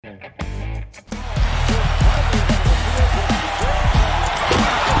Davis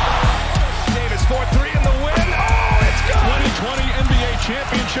 4-3 in the win. Oh, it's good. 2020 NBA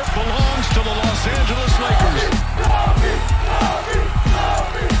championship belongs to the Los Angeles Lakers.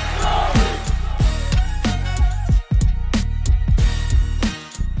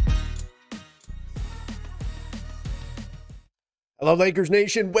 Hello, Lakers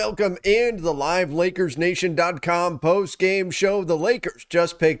Nation. Welcome into the live LakersNation.com post-game show. The Lakers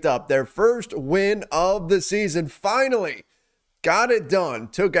just picked up their first win of the season. Finally got it done.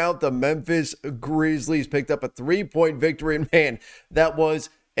 Took out the Memphis Grizzlies. Picked up a 3-point victory. And man, that was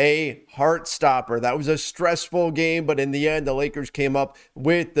a heart stopper. That was a stressful game, but in the end, the Lakers came up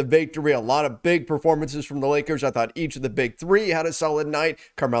with the victory. A lot of big performances from the Lakers. I thought each of the big three had a solid night.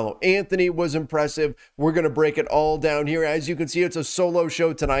 Carmelo Anthony was impressive. We're going to break it all down here. As you can see, it's a solo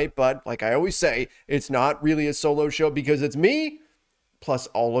show tonight, but like I always say, it's not really a solo show because it's me plus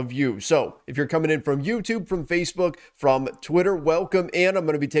all of you. So if you're coming in from YouTube, from Facebook, from Twitter, welcome. And I'm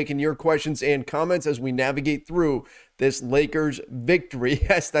going to be taking your questions and comments as we navigate through this Lakers victory.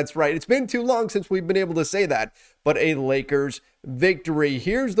 Yes, that's right. It's been too long since we've been able to say that, but a Lakers victory.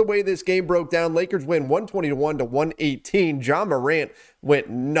 Here's the way this game broke down. Lakers win 121 to 118. Ja Morant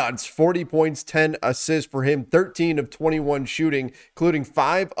went nuts. 40 points, 10 assists for him, 13 of 21 shooting, including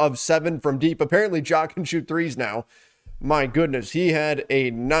 5 of 7 from deep. Apparently, Ja can shoot threes now. My goodness, he had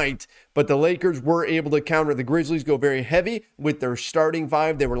a night, but the Lakers were able to counter. The Grizzlies go very heavy with their starting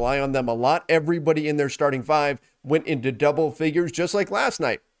five. They rely on them a lot. Everybody in their starting five went into double figures, just like last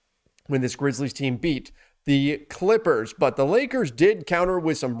night when this Grizzlies team beat the Clippers. But the Lakers did counter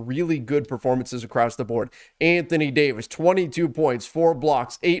with some really good performances across the board. Anthony Davis, 22 points, 4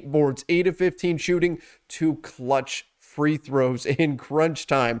 blocks, 8 boards, 8 of 15 shooting, 2 clutch free throws in crunch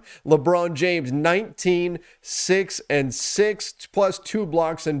time. LeBron James, 19, 6 and 6, plus 2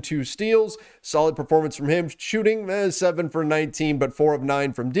 blocks and 2 steals. Solid performance from him, shooting 7 for 19, but 4 of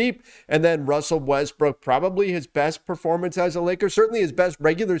 9 from deep. And then Russell Westbrook, probably his best performance as a Laker, certainly his best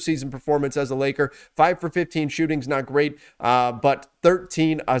regular season performance as a Laker. 5 for 15 shooting's not great, but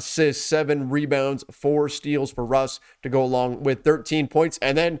 13 assists, 7 rebounds, 4 steals for Russ to go along with 13 points.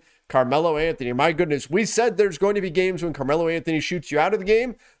 And then Carmelo Anthony, my goodness, we said there's going to be games when Carmelo Anthony shoots you out of the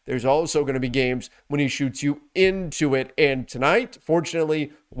game. There's also going to be games when he shoots you into it. And tonight,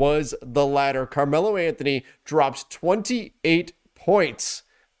 fortunately, was the latter. Carmelo Anthony drops 28 points.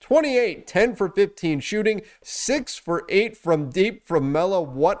 28, 10 for 15 shooting, 6 for 8 from deep from Melo.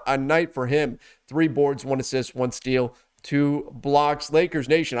 What a night for him. 3 boards, 1 assist, 1 steal, 2 blocks. Lakers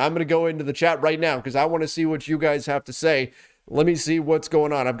Nation, I'm going to go into the chat right now because I want to see what you guys have to say. Let me see what's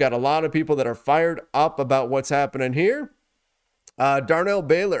going on. I've got a lot of people that are fired up about what's happening here. Darnell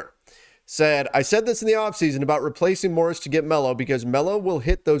Baylor said, I said this in the offseason about replacing Morris to get Melo because Melo will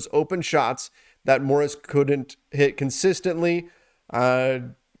hit those open shots that Morris couldn't hit consistently.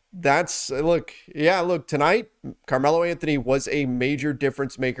 Look, tonight, Carmelo Anthony was a major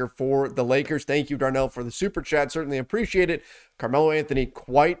difference maker for the Lakers. Thank you, Darnell, for the super chat. Certainly appreciate it. Carmelo Anthony,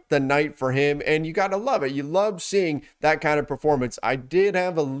 quite the night for him, and you got to love it. You love seeing that kind of performance. I did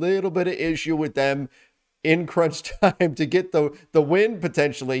have a little bit of issue with them in crunch time to get the win,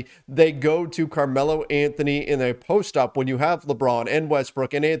 potentially. They go to Carmelo Anthony in a post-up when you have LeBron and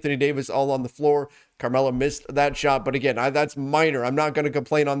Westbrook and Anthony Davis all on the floor. Carmelo missed that shot, but again, that's minor. I'm not going to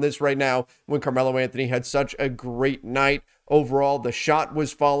complain on this right now when Carmelo Anthony had such a great night. Overall, the shot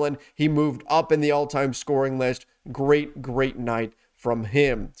was falling. He moved up in the all-time scoring list. Great night from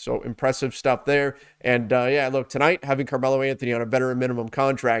him. So impressive stuff there. And look, tonight, having Carmelo Anthony on a veteran minimum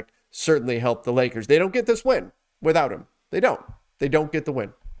contract certainly helped the Lakers. They don't get this win without him. They don't get the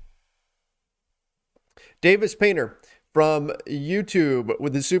win. Davis Painter from YouTube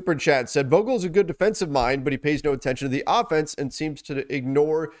with the super chat said, Vogel's a good defensive mind, but he pays no attention to the offense and seems to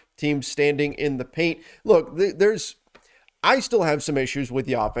ignore teams standing in the paint. Look, I still have some issues with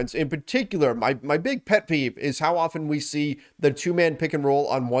the offense. In particular, my big pet peeve is how often we see the 2-man pick and roll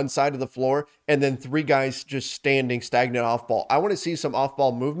on one side of the floor and then 3 guys just standing stagnant off ball. I want to see some off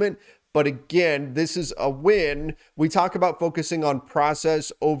ball movement. But again, this is a win. We talk about focusing on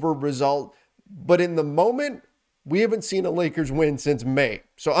process over result. But in the moment, we haven't seen a Lakers win since May.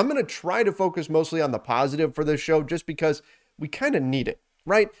 So I'm going to try to focus mostly on the positive for this show just because we kind of need it,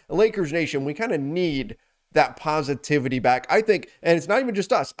 right? Lakers Nation, we kind of need that positivity back. I think, and it's not even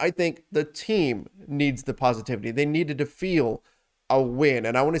just us, I think the team needs the positivity. They needed to feel a win,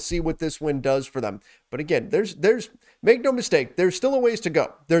 and I want to see what this win does for them. But again, there's make no mistake, there's still a ways to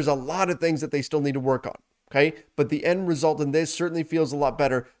go. There's a lot of things that they still need to work on, okay? But the end result in this certainly feels a lot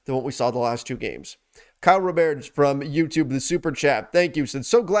better than what we saw the last 2 games. Kyle Roberts from YouTube, the super chat. Thank you. Said,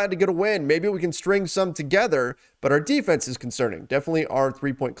 so glad to get a win. Maybe we can string some together, but our defense is concerning. Definitely our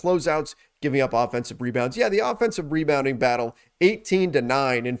 3-point closeouts, giving up offensive rebounds. Yeah, the offensive rebounding battle,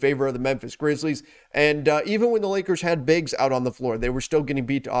 18-9 in favor of the Memphis Grizzlies. And even when the Lakers had bigs out on the floor, they were still getting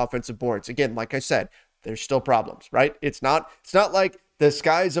beat to offensive boards. Again, like I said, there's still problems, right? It's not like the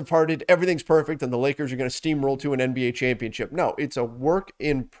skies have parted, everything's perfect, and the Lakers are going to steamroll to an NBA championship. No, it's a work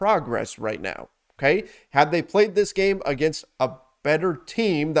in progress right now. Okay, had they played this game against a better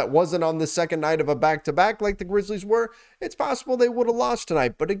team that wasn't on the second night of a back-to-back like the Grizzlies were, it's possible they would have lost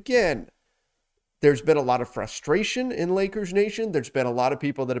tonight. But again, there's been a lot of frustration in Lakers Nation. There's been a lot of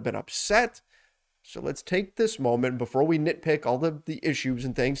people that have been upset. So let's take this moment before we nitpick all the issues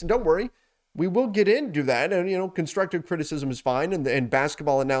and things. And don't worry, we will get into that. And, constructive criticism is fine. And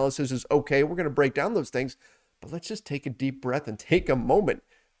basketball analysis is okay. We're going to break down those things. But let's just take a deep breath and take a moment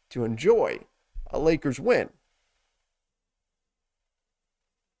to enjoy a Lakers win.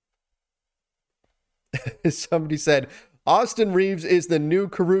 Somebody said, Austin Reeves is the new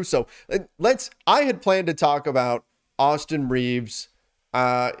Caruso. I had planned to talk about Austin Reeves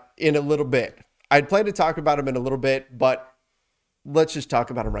in a little bit. I'd planned to talk about him in a little bit, but let's just talk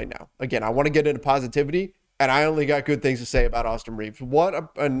about him right now. Again, I want to get into positivity, and I only got good things to say about Austin Reeves.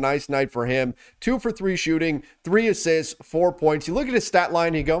 What a nice night for him. 2 for 3 shooting, 3 assists, 4 points. You look at his stat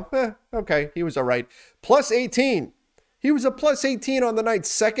line, you go, okay, he was all right. Plus 18. He was a plus 18 on the night,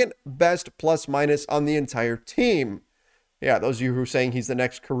 second best plus minus on the entire team. Yeah, those of you who are saying he's the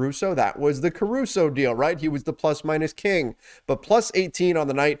next Caruso, that was the Caruso deal, right? He was the plus minus king. But plus 18 on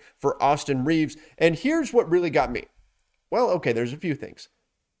the night for Austin Reeves. And here's what really got me. Well, okay, there's a few things.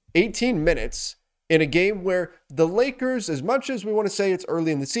 18 minutes in a game where the Lakers, as much as we want to say it's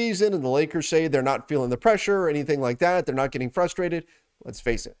early in the season and the Lakers say they're not feeling the pressure or anything like that, they're not getting frustrated, let's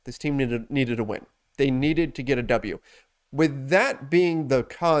face it, this team needed a win. They needed to get a W. With that being the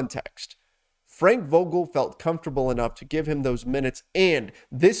context, Frank Vogel felt comfortable enough to give him those minutes, and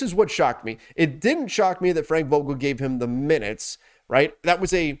this is what shocked me. It didn't shock me that Frank Vogel gave him the minutes, right? That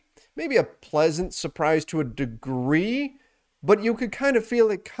was maybe a pleasant surprise to a degree, but you could kind of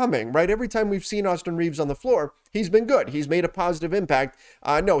feel it coming, right? Every time we've seen Austin Reeves on the floor, he's been good. He's made a positive impact.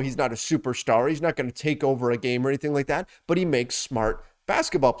 No, he's not a superstar. He's not going to take over a game or anything like that, but he makes smart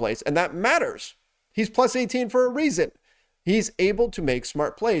basketball plays, and that matters. He's plus 18 for a reason. He's able to make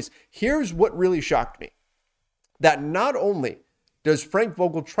smart plays. Here's what really shocked me. That not only does Frank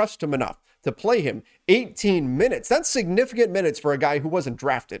Vogel trust him enough to play him 18 minutes, that's significant minutes for a guy who wasn't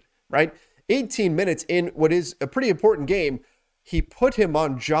drafted, right? 18 minutes in what is a pretty important game, he put him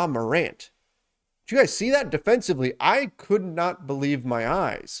on Ja Morant. Did you guys see that defensively? I could not believe my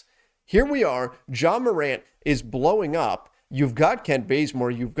eyes. Here we are, Ja Morant is blowing up. You've got Kent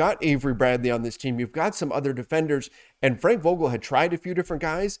Bazemore, you've got Avery Bradley on this team, you've got some other defenders, and Frank Vogel had tried a few different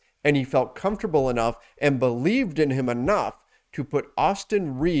guys, and he felt comfortable enough and believed in him enough to put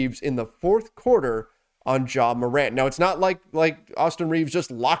Austin Reeves in the fourth quarter on Ja Morant. Now, it's not like Austin Reeves just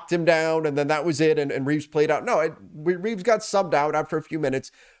locked him down and then that was it, and Reeves played out. No, Reeves got subbed out after a few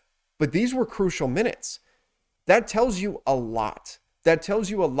minutes, but these were crucial minutes. That tells you a lot. That tells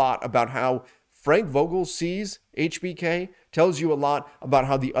you a lot about how Frank Vogel sees HBK, tells you a lot about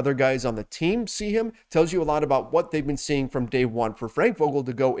how the other guys on the team see him, tells you a lot about what they've been seeing from day one. For Frank Vogel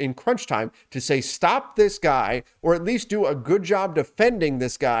to go in crunch time to say, stop this guy, or at least do a good job defending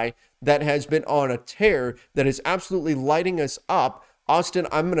this guy that has been on a tear, that is absolutely lighting us up. Austin,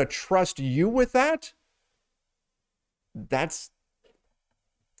 I'm going to trust you with that. That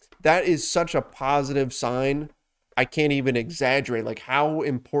is such a positive sign. I can't even exaggerate like how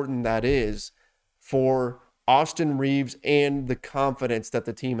important that is for Austin Reeves and the confidence that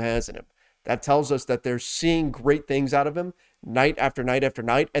the team has in him. That tells us that they're seeing great things out of him night after night after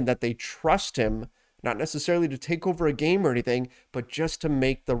night, and that they trust him, not necessarily to take over a game or anything, but just to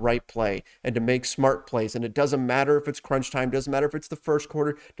make the right play and to make smart plays. And it doesn't matter if it's crunch time, doesn't matter if it's the first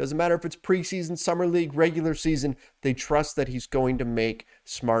quarter, doesn't matter if it's preseason, summer league, regular season. They trust that he's going to make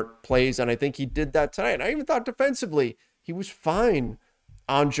smart plays, and I think he did that tonight. And I even thought defensively, he was fine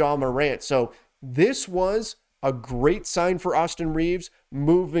on Ja Morant. So this was a great sign for Austin Reeves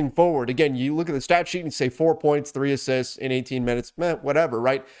moving forward. Again, you look at the stat sheet and say 4 points, 3 assists in 18 minutes, whatever,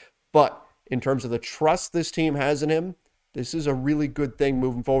 right? But in terms of the trust this team has in him, this is a really good thing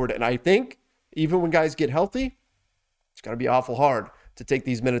moving forward. And I think even when guys get healthy, it's going to be awful hard to take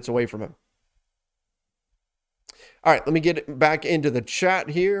these minutes away from him. All right, let me get back into the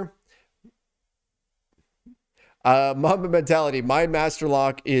chat here. Mamba Mentality, my master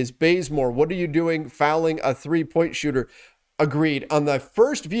lock is Bazemore. What are you doing fouling a 3-point shooter? Agreed. On the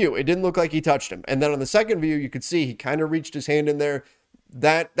first view, it didn't look like he touched him. And then on the second view, you could see he kind of reached his hand in there.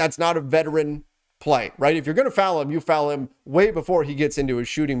 That's not a veteran play, right? If you're going to foul him, you foul him way before he gets into his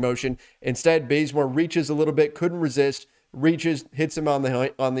shooting motion. Instead, Bazemore reaches a little bit, couldn't resist, reaches, hits him on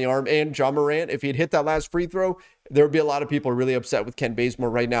the arm. And John Morant, if he had hit that last free throw, there would be a lot of people really upset with Ken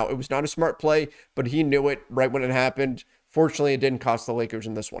Bazemore right now. It was not a smart play, but he knew it right when it happened. Fortunately, it didn't cost the Lakers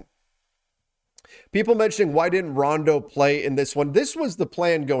in this one. People mentioning why didn't Rondo play in this one? This was the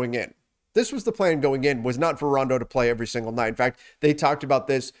plan going in. Was not for Rondo to play every single night. In fact, they talked about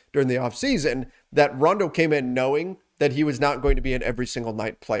this during the offseason, that Rondo came in knowing that he was not going to be an every single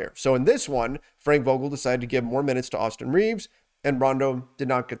night player. So in this one, Frank Vogel decided to give more minutes to Austin Reeves, and Rondo did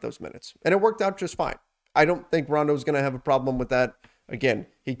not get those minutes. And it worked out just fine. I don't think Rondo's going to have a problem with that. Again,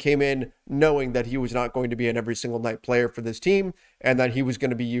 he came in knowing that he was not going to be an every single night player for this team and that he was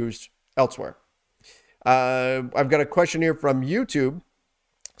going to be used elsewhere. I've got a question here from YouTube.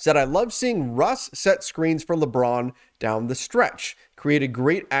 Said, I love seeing Russ set screens for LeBron down the stretch. Created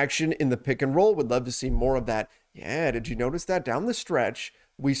great action in the pick and roll. Would love to see more of that. Yeah, did you notice that? Down the stretch,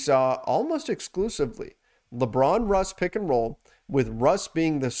 we saw almost exclusively LeBron-Russ pick and roll, with Russ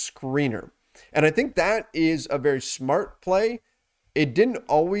being the screener. And I think that is a very smart play. It didn't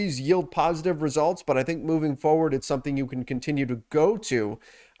always yield positive results, but I think moving forward, it's something you can continue to go to.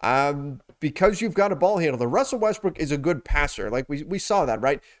 Because you've got a ball handler. Russell Westbrook is a good passer. Like we saw that,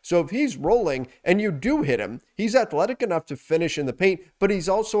 right? So if he's rolling and you do hit him, he's athletic enough to finish in the paint, but he's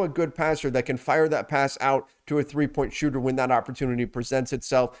also a good passer that can fire that pass out to a three-point shooter when that opportunity presents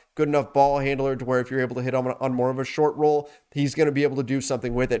itself. Good enough ball handler to where if you're able to hit him on more of a short roll, he's going to be able to do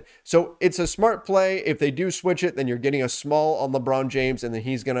something with it. So it's a smart play. If they do switch it, then you're getting a small on LeBron James, and then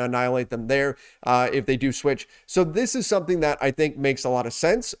he's going to annihilate them there if they do switch. So this is something that I think makes a lot of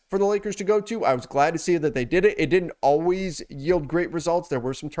sense for the Lakers to go to. I was glad to see that they did it. It didn't always yield great results. There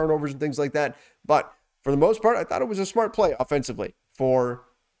were some turnovers and things like that. But for the most part, I thought it was a smart play offensively for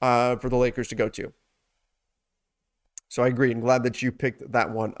the Lakers to go to. So I agree. I'm glad that you picked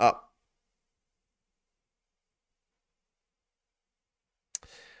that one up.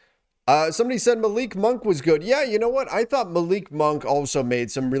 Somebody said Malik Monk was good. Yeah, you know what? I thought Malik Monk also made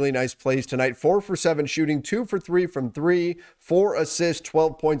some really nice plays tonight. 4 for 7 shooting, 2 for 3 from 3, 4 assists,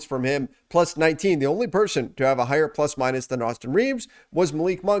 12 points from him, plus 19. The only person to have a higher plus minus than Austin Reeves was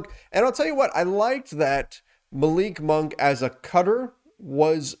Malik Monk. And I'll tell you what, I liked that Malik Monk as a cutter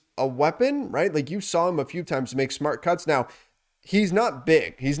was a weapon, right? Like you saw him a few times make smart cuts. Now, he's not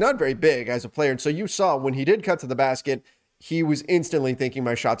big. He's not very big as a player. And so you saw when he did cut to the basket, he was instantly thinking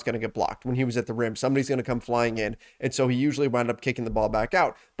my shot's going to get blocked. When he was at the rim, somebody's going to come flying in. And so he usually wound up kicking the ball back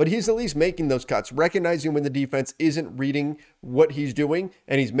out. But he's at least making those cuts, recognizing when the defense isn't reading what he's doing.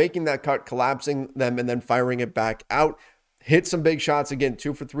 And he's making that cut, collapsing them, and then firing it back out. Hit some big shots again,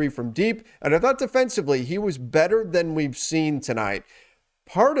 2 for 3 from deep. And I thought defensively, he was better than we've seen tonight.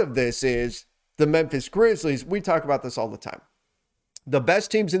 Part of this is the Memphis Grizzlies. We talk about this all the time. The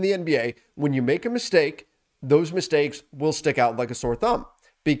best teams in the NBA, when you make a mistake, those mistakes will stick out like a sore thumb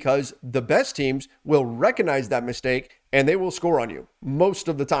because the best teams will recognize that mistake and they will score on you most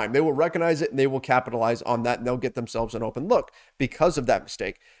of the time. They will recognize it and they will capitalize on that, and they'll get themselves an open look because of that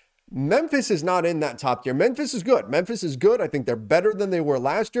mistake. Memphis is not in that top tier. Memphis is good. I think they're better than they were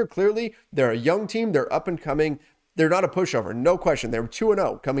last year. Clearly, they're a young team. They're up and coming. They're not a pushover. No question. They were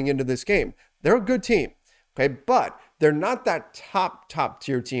 2-0 coming into this game. They're a good team. Okay, but they're not that top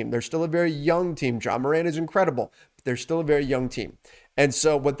tier team. They're still a very young team. John Morant is incredible, but they're still a very young team. And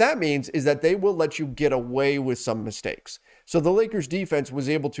so what that means is that they will let you get away with some mistakes. So the Lakers defense was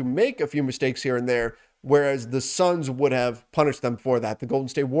able to make a few mistakes here and there, whereas the Suns would have punished them for that. The Golden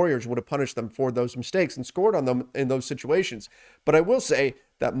State Warriors would have punished them for those mistakes and scored on them in those situations. But I will say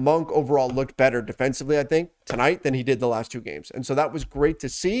that Monk overall looked better defensively, I think, tonight than he did the last 2 games. And so that was great to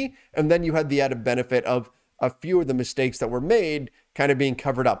see. And then you had the added benefit of a few of the mistakes that were made kind of being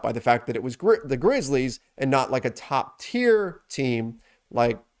covered up by the fact that it was the Grizzlies and not like a top tier team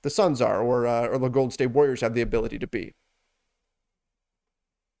like the Suns are or the Golden State Warriors have the ability to be.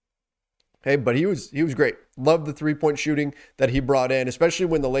 Hey, but he was great. Loved the 3-point shooting that he brought in, especially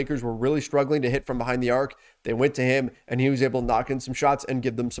when the Lakers were really struggling to hit from behind the arc. They went to him and he was able to knock in some shots and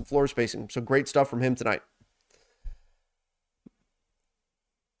give them some floor spacing. So great stuff from him tonight.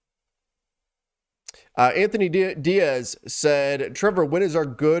 Anthony Diaz said, Trevor, when is our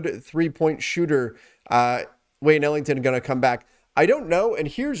good 3-point shooter Wayne Ellington going to come back? I don't know. And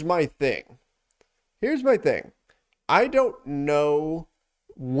here's my thing. I don't know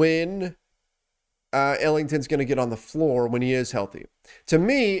when Ellington's going to get on the floor when he is healthy. To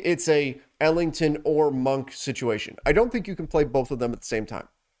me, it's a Ellington or Monk situation. I don't think you can play both of them at the same time.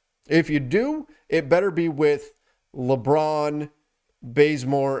 If you do, it better be with LeBron,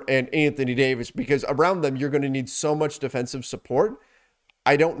 Bazemore, and Anthony Davis, because around them, you're going to need so much defensive support.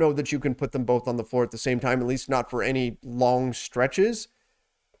 I don't know that you can put them both on the floor at the same time, at least not for any long stretches.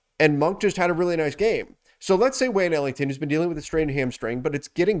 And Monk just had a really nice game. So let's say Wayne Ellington, who's been dealing with a strained hamstring, but it's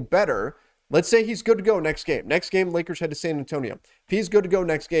getting better. Let's say he's good to go next game. Next game, Lakers head to San Antonio. If he's good to go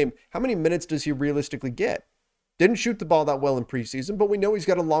next game, how many minutes does he realistically get? Didn't shoot the ball that well in preseason, but we know he's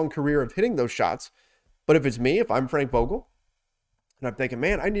got a long career of hitting those shots. But if it's me, if I'm Frank Vogel, and I'm thinking,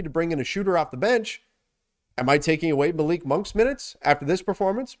 man, I need to bring in a shooter off the bench, am I taking away Malik Monk's minutes after this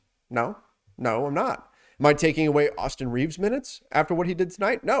performance? No, I'm not. Am I taking away Austin Reeves' minutes after what he did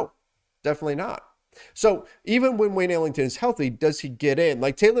tonight? No, definitely not. So even when Wayne Ellington is healthy, does he get in?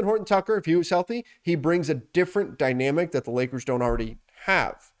 Like Talen Horton-Tucker, if he was healthy, he brings a different dynamic that the Lakers don't already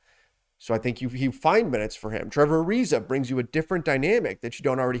have. So I think you find minutes for him. Trevor Ariza brings you a different dynamic that you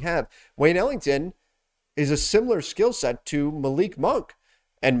don't already have. Wayne Ellington is a similar skill set to Malik Monk,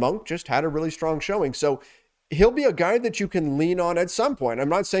 and Monk just had a really strong showing. So he'll be a guy that you can lean on at some point. I'm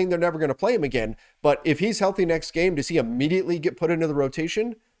not saying they're never going to play him again, but if he's healthy next game, does he immediately get put into the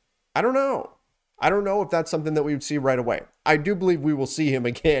rotation? I don't know. I don't know if that's something that we would see right away. I do believe we will see him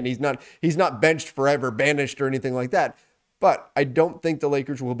again. He's not benched forever, banished, or anything like that. But I don't think the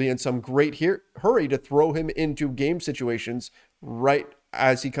Lakers will be in some great hurry to throw him into game situations right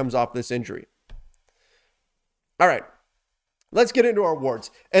as he comes off this injury. All right, let's get into our awards.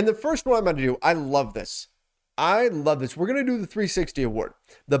 And the first one I'm going to do, I love this. We're going to do the 360 award.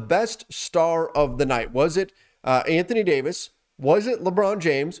 The best star of the night. Was it Anthony Davis? Was it LeBron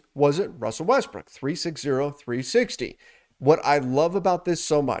James? Was it Russell Westbrook? 360, 360. What I love about this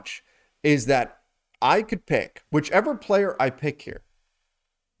so much is that I could pick whichever player I pick here.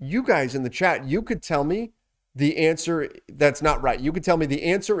 You guys in the chat, you could tell me the answer that's not right. You could tell me the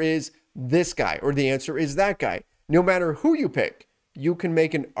answer is this guy or the answer is that guy. No matter who you pick, you can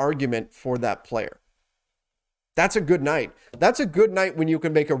make an argument for that player. That's a good night. That's a good night when you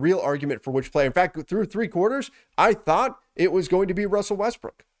can make a real argument for which player. In fact, through 3 quarters, I thought it was going to be Russell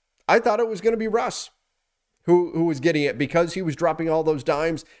Westbrook. I thought it was going to be Russ who was getting it because he was dropping all those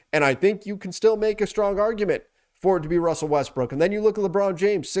dimes. And I think you can still make a strong argument for it to be Russell Westbrook. And then you look at LeBron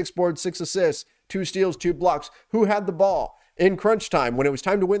James, 6 boards, 6 assists, 2 steals, 2 blocks. Who had the ball in crunch time? When it was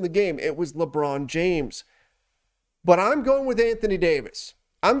time to win the game, it was LeBron James. But I'm going with Anthony Davis.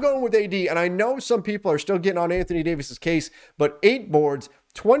 I'm going with AD, and I know some people are still getting on Anthony Davis's case, but 8 boards,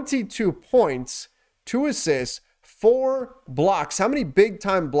 22 points, 2 assists, 4 blocks. How many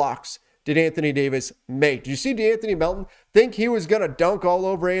big-time blocks did Anthony Davis make? Did you see DeAnthony Melton think he was going to dunk all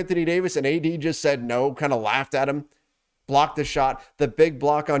over Anthony Davis, and AD just said no, kind of laughed at him, blocked the shot, the big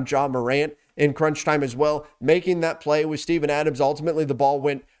block on Ja Morant in crunch time as well, making that play with Steven Adams. Ultimately, the ball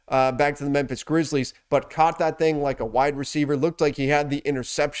went back to the Memphis Grizzlies, but caught that thing like a wide receiver. Looked like he had the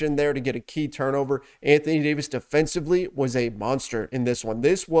interception there to get a key turnover. Anthony Davis defensively was a monster in this one.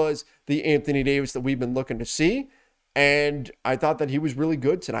 This was the Anthony Davis that we've been looking to see, and I thought that he was really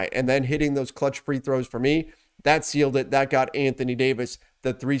good tonight. And then hitting those clutch free throws for me, that sealed it. That got Anthony Davis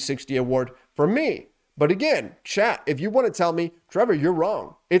the 360 award for me. But again, chat, if you want to tell me, Trevor, you're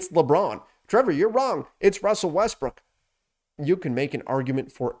wrong, it's LeBron. Trevor, you're wrong, it's Russell Westbrook. You can make an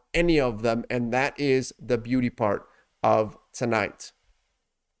argument for any of them, and that is the beauty part of tonight.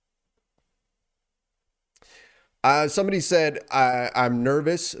 Somebody said, I'm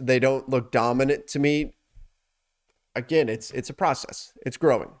nervous. They don't look dominant to me. Again, it's a process. It's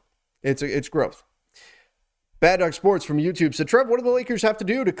growing. It's growth. Bad Dog Sports from YouTube said, Trev, what do the Lakers have to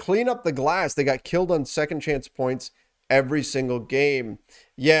do to clean up the glass? They got killed on second chance points every single game.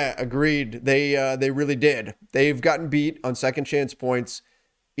 Yeah, agreed. They really did. They've gotten beat on second chance points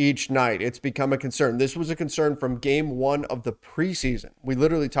each night. It's become a concern. This was a concern from game 1 of the preseason. We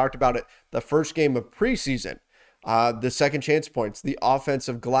literally talked about it the first game of preseason. The second chance points, the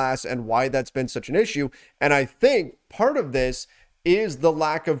offensive glass, and why that's been such an issue. And I think part of this is the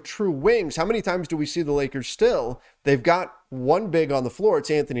lack of true wings. How many times do we see the Lakers still? They've got one big on the floor. It's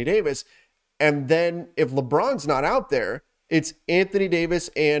Anthony Davis. And then if LeBron's not out there, it's Anthony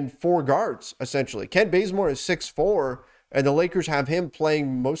Davis and 4 guards, essentially. Kent Bazemore is 6'4", and the Lakers have him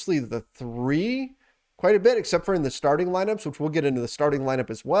playing mostly the 3 quite a bit, except for in the starting lineups, which we'll get into the starting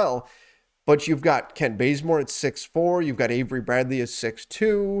lineup as well. But you've got Kent Bazemore at 6'4". You've got Avery Bradley at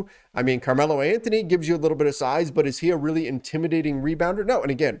 6'2". I mean, Carmelo Anthony gives you a little bit of size, but is he a really intimidating rebounder? No. And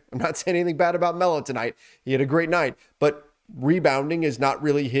again, I'm not saying anything bad about Melo tonight. He had a great night, but rebounding is not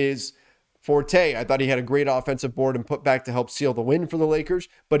really his forte. I thought he had a great offensive board and put back to help seal the win for the Lakers,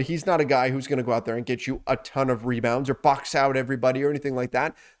 but he's not a guy who's going to go out there and get you a ton of rebounds or box out everybody or anything like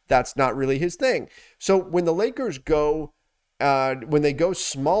that. That's not really his thing. So when the Lakers go, when they go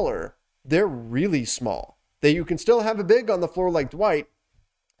smaller, they're really small. You can still have a big on the floor like Dwight,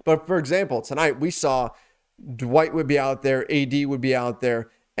 but for example, tonight we saw Dwight would be out there, AD would be out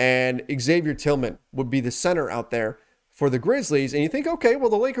there, and Xavier Tillman would be the center out there for the Grizzlies. And you think, okay, well,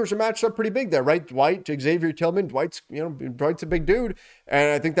 the Lakers are matched up pretty big there, right? Dwight to Xavier Tillman. Dwight's a big dude.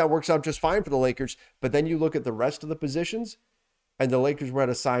 And I think that works out just fine for the Lakers. But then you look at the rest of the positions and the Lakers were at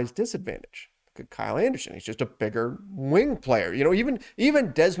a size disadvantage. Look at Kyle Anderson. He's just a bigger wing player.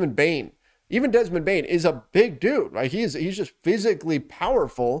 Even Desmond Bane. Even Desmond Bane is a big dude, right? He's just physically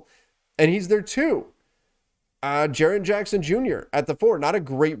powerful, and he's there too. Jaren Jackson Jr. at the 4, not a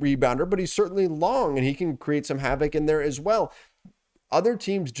great rebounder, but he's certainly long and he can create some havoc in there as well. Other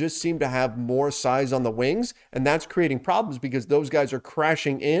teams just seem to have more size on the wings, and that's creating problems because those guys are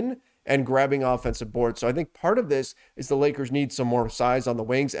crashing in and grabbing offensive boards. So I think part of this is the Lakers need some more size on the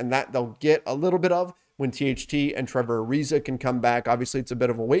wings, and that they'll get a little bit of when THT and Trevor Ariza can come back. Obviously, it's a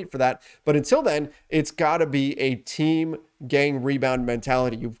bit of a wait for that. But until then, it's got to be a team gang rebound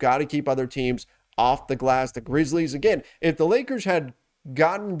mentality. You've got to keep other teams off the glass. The Grizzlies, again, if the Lakers had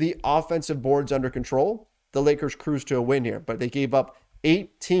gotten the offensive boards under control, the Lakers cruised to a win here. But they gave up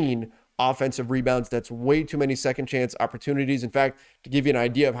 18 offensive rebounds. That's way too many second chance opportunities. In fact, to give you an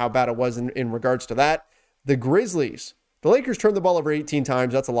idea of how bad it was in regards to that, the Grizzlies, the Lakers turned the ball over 18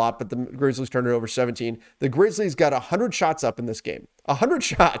 times. That's a lot, but the Grizzlies turned it over 17. The Grizzlies got 100 shots up in this game. 100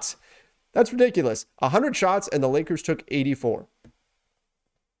 shots. That's ridiculous. 100 shots, and the Lakers took 84.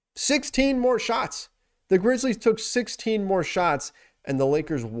 16 more shots. The Grizzlies took 16 more shots, and the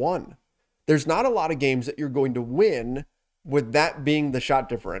Lakers won. There's not a lot of games that you're going to win with that being the shot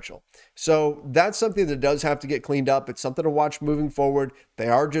differential. So that's something that does have to get cleaned up. It's something to watch moving forward. They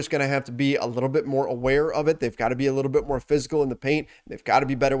are just going to have to be a little bit more aware of it. They've got to be a little bit more physical in the paint. They've got to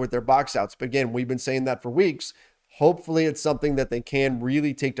be better with their box outs. But again, we've been saying that for weeks. Hopefully it's something that they can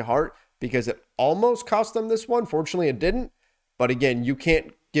really take to heart because it almost cost them this one. Fortunately, it didn't. But again, you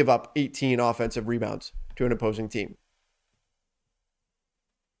can't give up 18 offensive rebounds to an opposing team.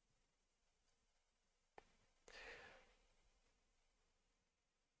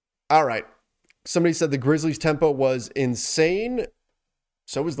 All right. Somebody said the Grizzlies' tempo was insane.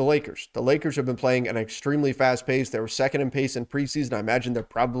 So was the Lakers. The Lakers have been playing an extremely fast pace. They were second in pace in preseason. I imagine they're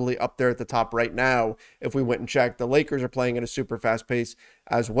probably up there at the top right now if we went and checked. The Lakers are playing at a super fast pace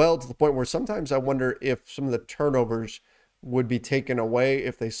as well, to the point where sometimes I wonder if some of the turnovers would be taken away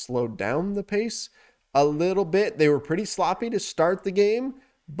if they slowed down the pace a little bit. They were pretty sloppy to start the game,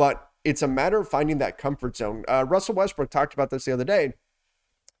 but it's a matter of finding that comfort zone. Russell Westbrook talked about this the other day.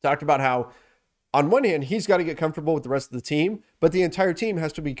 Talked about how, on one hand, he's got to get comfortable with the rest of the team, but the entire team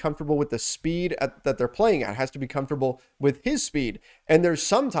has to be comfortable with the speed that they're playing at, has to be comfortable with his speed. And there's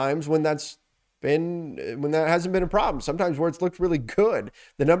sometimes when that hasn't been a problem, sometimes where it's looked really good.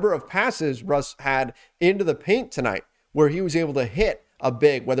 The number of passes Russ had into the paint tonight where he was able to hit a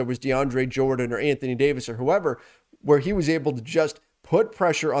big, whether it was DeAndre Jordan or Anthony Davis or whoever, where he was able to just put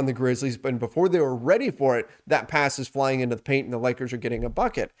pressure on the Grizzlies, but before they were ready for it, that pass is flying into the paint and the Lakers are getting a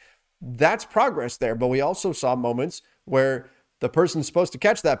bucket. That's progress there, but we also saw moments where the person supposed to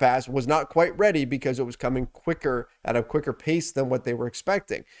catch that pass was not quite ready because it was coming quicker at a quicker pace than what they were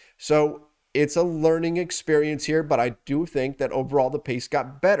expecting. So it's a learning experience here, but I do think that overall the pace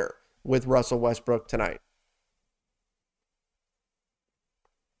got better with Russell Westbrook tonight.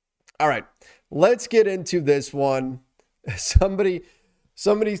 All right, let's get into this one. Somebody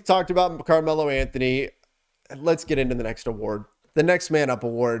talked about Carmelo Anthony. Let's get into the next award. The Next Man Up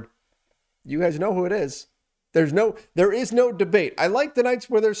award. You guys know who it is. There is no debate. I like the nights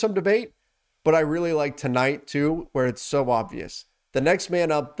where there's some debate, but I really like tonight too, where it's so obvious. The Next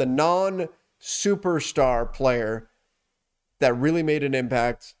Man Up, the non-superstar player that really made an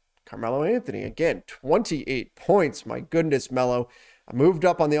impact, Carmelo Anthony. Again, 28 points. My goodness, Melo. I moved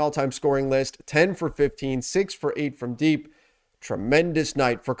up on the all-time scoring list, 10 for 15, 6 for 8 from deep. Tremendous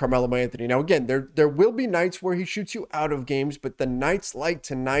night for Carmelo Anthony. Now, again, there will be nights where he shoots you out of games, but the nights like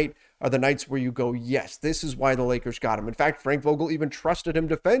tonight are the nights where you go, yes, this is why the Lakers got him. In fact, Frank Vogel even trusted him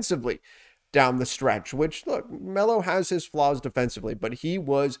defensively down the stretch, which, look, Melo has his flaws defensively, but he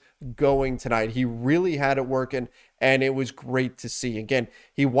was going tonight. He really had it working, and it was great to see. Again,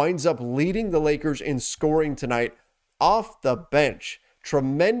 he winds up leading the Lakers in scoring tonight off the bench.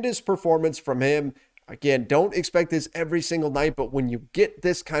 Tremendous performance from him. Again, don't expect this every single night, but when you get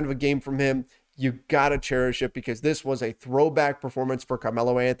this kind of a game from him, You got to cherish it because this was a throwback performance for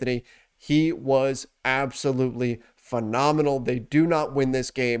Carmelo Anthony. He was absolutely phenomenal. They do not win this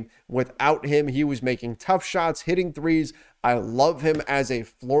game without him. He was making tough shots, hitting threes. I love him as a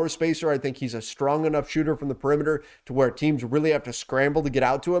floor spacer. I think he's a strong enough shooter from the perimeter to where teams really have to scramble to get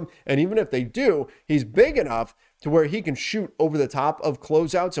out to him. And even if they do, he's big enough to where he can shoot over the top of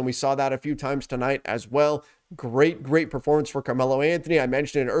closeouts. And we saw that a few times tonight as well. Great performance for Carmelo Anthony. I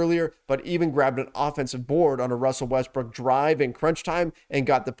mentioned it earlier, but even grabbed an offensive board on a Russell Westbrook drive in crunch time and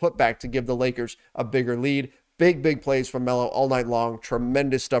got the putback to give the Lakers a bigger lead. Big plays from Melo all night long.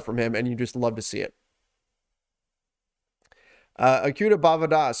 Tremendous stuff from him, and you just love to see it. Akuta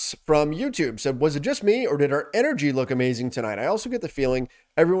Bavadas from YouTube said, was it just me or did our energy look amazing tonight? I also get the feeling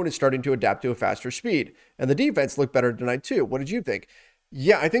everyone is starting to adapt to a faster speed, and the defense looked better tonight too. What did you think?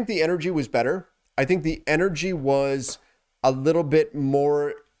 Yeah, I think the energy was better. I think the energy was a little bit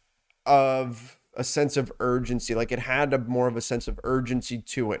more of a sense of urgency. Like it had more of a sense of urgency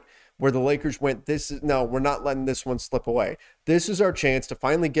to it, where the Lakers went, no, we're not letting this one slip away. This is our chance to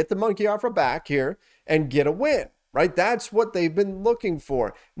finally get the monkey off our back here and get a win, right? That's what they've been looking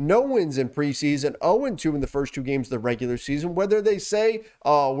for. No wins in preseason, 0-2 in the first 2 games of the regular season. Whether they say,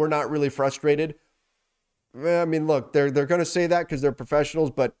 oh, we're not really frustrated. I mean, look, they're going to say that because they're professionals,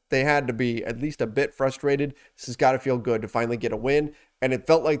 but they had to be at least a bit frustrated. This has got to feel good to finally get a win. And it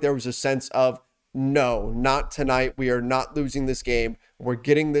felt like there was a sense of, no, not tonight. We are not losing this game. We're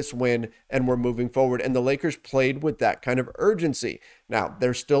getting this win and we're moving forward. And the Lakers played with that kind of urgency. Now,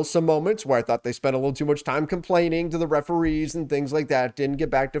 there's still some moments where I thought they spent a little too much time complaining to the referees and things like that. Didn't get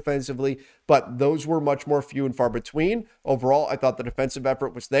back defensively, but those were much more few and far between. Overall, I thought the defensive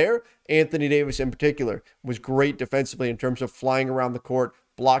effort was there. Anthony Davis in particular was great defensively in terms of flying around the court,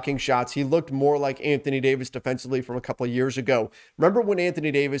 blocking shots. He looked more like Anthony Davis defensively from a couple of years ago. Remember when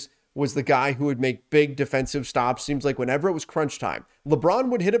Anthony Davis was the guy who would make big defensive stops? Seems like whenever it was crunch time, LeBron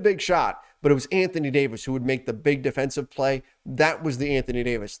would hit a big shot, but it was Anthony Davis who would make the big defensive play. That was the Anthony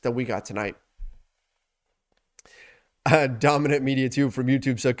Davis that we got tonight. Dominant Media 2 from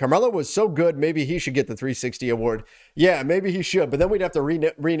YouTube said, Carmelo was so good, maybe he should get the 360 award. Yeah, maybe he should, but then we'd have to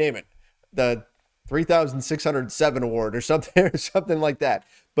rename it. The 3,607 award or something like that.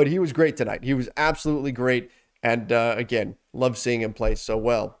 But he was great tonight. He was absolutely great. And again, love seeing him play so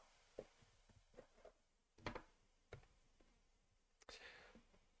well.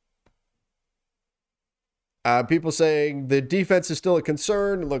 People saying the defense is still a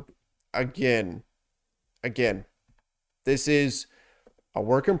concern. Look, again, this is a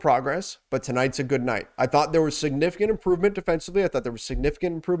work in progress, but tonight's a good night. I thought there was significant improvement defensively. I thought there was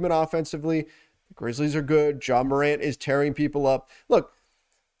significant improvement offensively. The Grizzlies are good. Ja Morant is tearing people up. Look,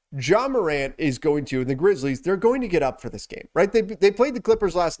 Ja Morant is going to, and the Grizzlies, they're going to get up for this game, right? They played the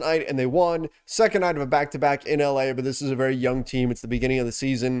Clippers last night and they won. Second night of a back-to-back in LA, but this is a very young team. It's the beginning of the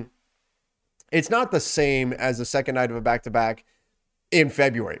season. It's not the same as the second night of a back-to-back in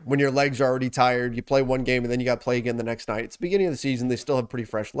February when your legs are already tired. You play one game and then you got to play again the next night. It's the beginning of the season. They still have pretty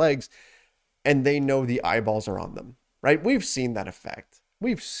fresh legs and they know the eyeballs are on them, right? We've seen that effect.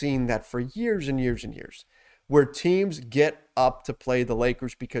 We've seen that for years and years and years where teams get up to play the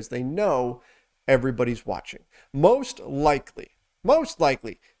Lakers because they know everybody's watching. Most likely,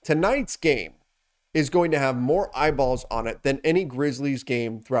 tonight's game is going to have more eyeballs on it than any Grizzlies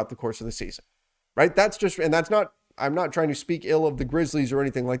game throughout the course of the season. Right? I'm not trying to speak ill of the Grizzlies or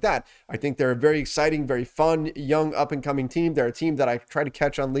anything like that. I think they're a very exciting, very fun, young, up-and-coming team. They're a team that I try to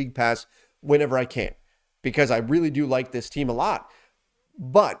catch on League Pass whenever I can because I really do like this team a lot.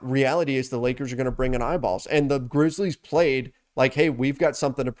 But reality is the Lakers are going to bring in eyeballs. And the Grizzlies played like, hey, we've got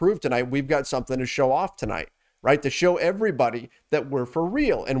something to prove tonight. We've got something to show off tonight, right? To show everybody that we're for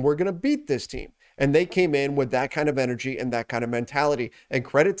real and we're going to beat this team. And they came in with that kind of energy and that kind of mentality. And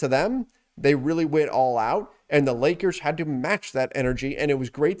credit to them, they really went all out. And the Lakers had to match that energy. And it was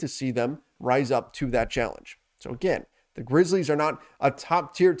great to see them rise up to that challenge. So again, the Grizzlies are not a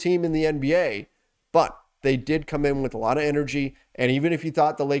top tier team in the NBA, but they did come in with a lot of energy. And even if you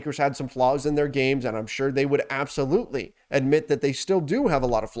thought the Lakers had some flaws in their games, and I'm sure they would absolutely admit that they still do have a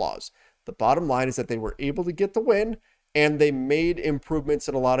lot of flaws, the bottom line is that they were able to get the win and they made improvements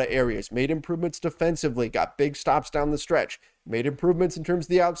in a lot of areas, made improvements defensively, got big stops down the stretch, made improvements in terms of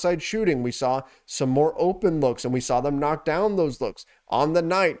the outside shooting. We saw some more open looks and we saw them knock down those looks. On the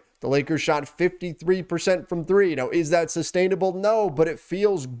night, the Lakers shot 53% from three. Now, is that sustainable? No, but it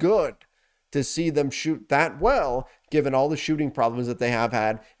feels good to see them shoot that well, given all the shooting problems that they have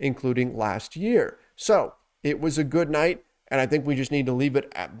had, including last year. So it was a good night, and I think we just need to leave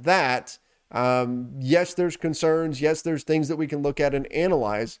it at that. Yes, there's concerns. Yes, there's things that we can look at and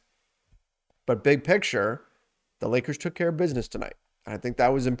analyze. But big picture, the Lakers took care of business tonight. And I think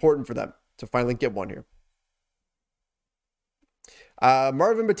that was important for them to finally get one here.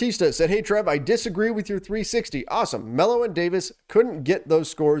 Marvin Batista said, hey, Trev, I disagree with your 360. Awesome. Melo and Davis couldn't get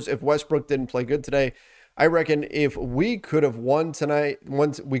those scores if Westbrook didn't play good today. I reckon if we could have won tonight,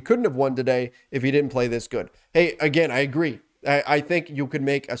 we couldn't have won today if he didn't play this good. Hey, again, I agree. I think you could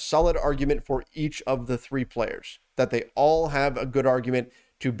make a solid argument for each of the three players, that they all have a good argument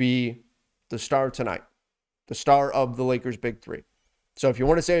to be the star tonight, the star of the Lakers' big three. So if you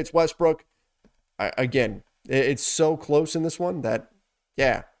want to say it's Westbrook, again, it's so close in this one that,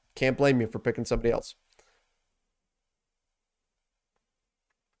 yeah, can't blame you for picking somebody else.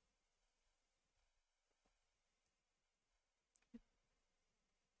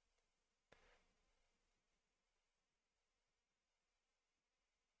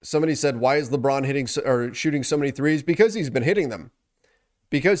 Somebody said, why is LeBron hitting or shooting so many threes? Because he's been hitting them.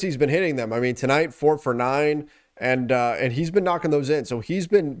 I mean, tonight, 4 for 9, and he's been knocking those in. So he's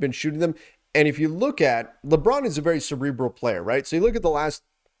been shooting them. And if you look at, LeBron is a very cerebral player, right? So you look at the last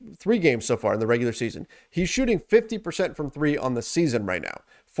 3 games so far in the regular season. He's shooting 50% from 3 on the season right now.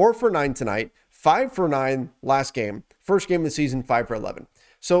 4 for 9 tonight, 5 for 9 last game. First game of the season, 5 for 11.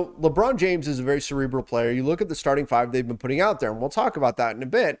 So LeBron James is a very cerebral player. You look at the starting 5 they've been putting out there, and we'll talk about that in a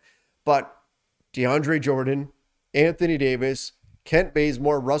bit. But DeAndre Jordan, Anthony Davis, Kent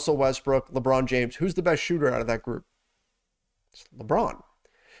Bazemore, Russell Westbrook, LeBron James. Who's the best shooter out of that group? It's LeBron.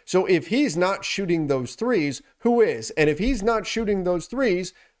 So if he's not shooting those threes, who is? And if he's not shooting those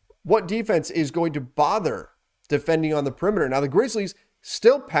threes, what defense is going to bother defending on the perimeter? Now, the Grizzlies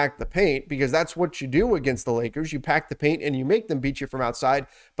still pack the paint because that's what you do against the Lakers. You pack the paint and you make them beat you from outside.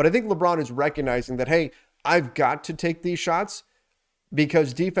 But I think LeBron is recognizing that, hey, I've got to take these shots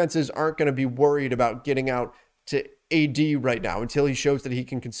because defenses aren't going to be worried about getting out to AD right now until he shows that he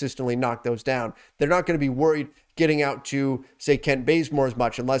can consistently knock those down. They're not going to be worried getting out to, say, Kent Bazemore as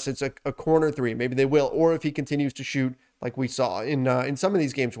much unless it's a corner 3. Maybe they will. Or if he continues to shoot like we saw in some of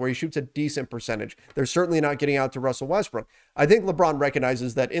these games where he shoots a decent percentage. They're certainly not getting out to Russell Westbrook. I think LeBron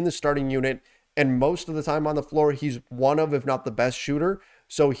recognizes that in the starting unit and most of the time on the floor, he's one of, if not the best shooter.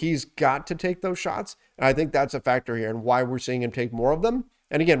 So he's got to take those shots. And I think that's a factor here and why we're seeing him take more of them.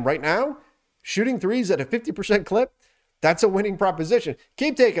 And again, right now, shooting threes at a 50% clip, that's a winning proposition.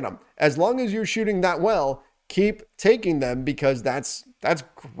 Keep taking them. As long as you're shooting that well, keep taking them because that's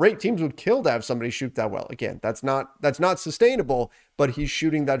great. Teams would kill to have somebody shoot that well. Again, that's not sustainable, but he's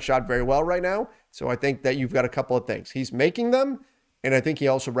shooting that shot very well right now. So I think that you've got a couple of things. He's making them, and I think he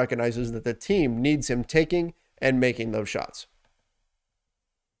also recognizes that the team needs him taking and making those shots.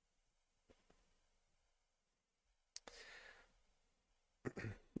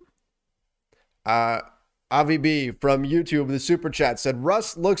 Avi B from YouTube, the super chat said,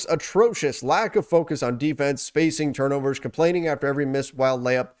 Russ looks atrocious. Lack of focus on defense, spacing, turnovers, complaining after every missed wild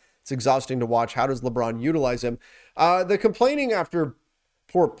layup. It's exhausting to watch. How does LeBron utilize him? The complaining after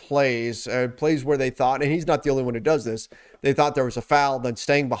poor plays where they thought, and he's not the only one who does this, they thought there was a foul, then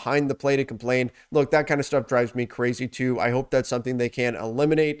staying behind the play to complain. Look, that kind of stuff drives me crazy too. I hope that's something they can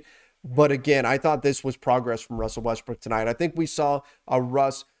eliminate. But again, I thought this was progress from Russell Westbrook tonight. I think we saw a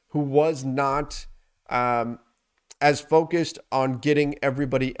Russ who was not as focused on getting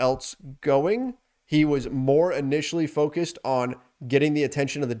everybody else going. He was more initially focused on getting the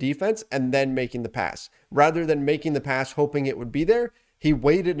attention of the defense and then making the pass. Rather than making the pass hoping it would be there, he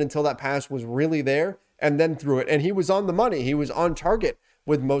waited until that pass was really there and then threw it. And he was on the money. He was on target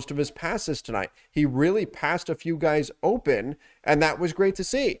with most of his passes tonight. He really passed a few guys open, and that was great to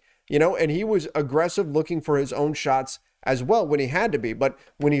see. And he was aggressive looking for his own shots as well when he had to be. But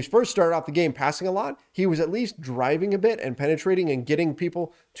when he first started off the game passing a lot, he was at least driving a bit and penetrating and getting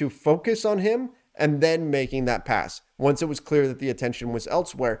people to focus on him and then making that pass once it was clear that the attention was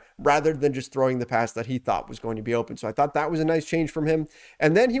elsewhere rather than just throwing the pass that he thought was going to be open. So I thought that was a nice change from him.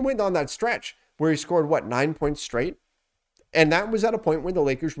 And then he went on that stretch where he scored, 9 points straight? And that was at a point where the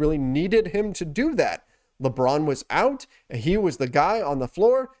Lakers really needed him to do that. LeBron was out, and he was the guy on the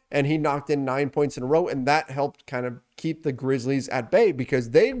floor, and he knocked in 9 points in a row, and that helped kind of keep the Grizzlies at bay because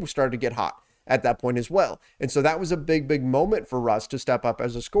they started to get hot at that point as well. And so that was a big, big moment for Russ to step up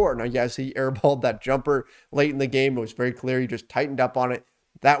as a scorer. Now, yes, he airballed that jumper late in the game. It was very clear. He just tightened up on it.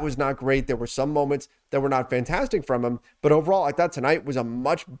 That was not great. There were some moments that were not fantastic from him, but overall, I thought tonight was a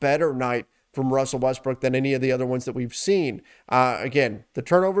much better night from Russell Westbrook than any of the other ones that we've seen. Again, the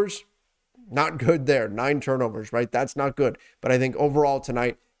turnovers, not good there. 9 turnovers, right? That's not good. But I think overall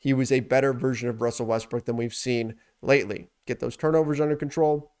tonight, he was a better version of Russell Westbrook than we've seen lately. Get those turnovers under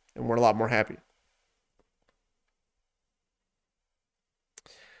control, and we're a lot more happy.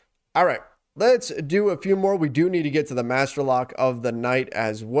 All right. Let's do a few more. We do need to get to the master lock of the night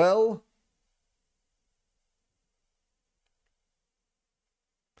as well.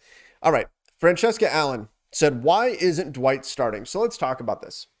 All right. Francesca Allen said, why isn't Dwight starting? So let's talk about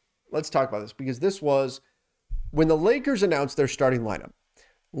this. Because this was when the Lakers announced their starting lineup.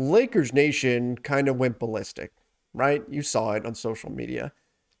 Lakers Nation kind of went ballistic, right? You saw it on social media.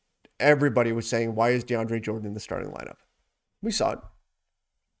 Everybody was saying, why is DeAndre Jordan in the starting lineup? We saw it.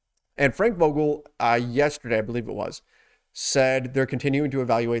 And Frank Vogel, yesterday, I believe it was, said they're continuing to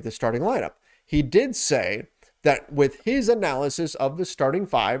evaluate the starting lineup. He did say that with his analysis of the starting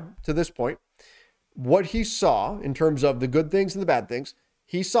five to this point, what he saw in terms of the good things and the bad things,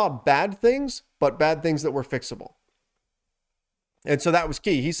 he saw bad things, but bad things that were fixable. And so that was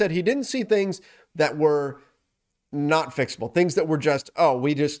key. He said he didn't see things that were not fixable, things that were just, oh,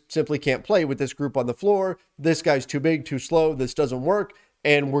 we just simply can't play with this group on the floor. This guy's too big, too slow. This doesn't work.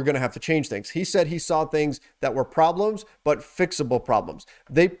 And we're going to have to change things. He said he saw things that were problems, but fixable problems.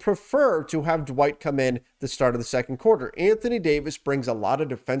 They prefer to have Dwight come in the start of the second quarter. Anthony Davis brings a lot of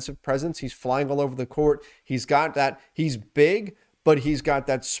defensive presence. He's flying all over the court. He's got that. He's big, but he's got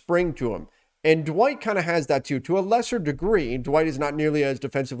that spring to him. And Dwight kind of has that too, to a lesser degree. Dwight is not nearly as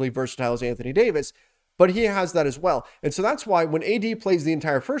defensively versatile as Anthony Davis, but he has that as well. And so that's why when AD plays the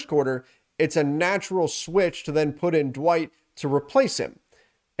entire first quarter, it's a natural switch to then put in Dwight to replace him.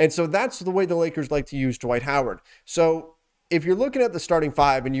 And so that's the way the Lakers like to use Dwight Howard. So if you're looking at the starting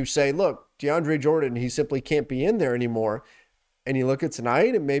five and you say, look, DeAndre Jordan, he simply can't be in there anymore. And you look at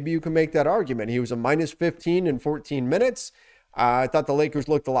tonight and maybe you can make that argument. He was a minus 15 in 14 minutes. I thought the Lakers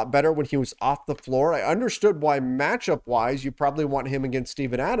looked a lot better when he was off the floor. I understood why matchup-wise you probably want him against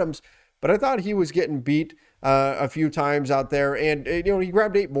Steven Adams, but I thought he was getting beat a few times out there. And, he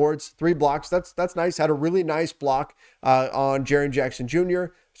grabbed 8 boards, 3 blocks. That's nice. Had a really nice block on Jaren Jackson Jr.,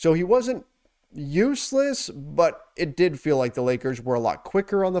 so he wasn't useless, but it did feel like the Lakers were a lot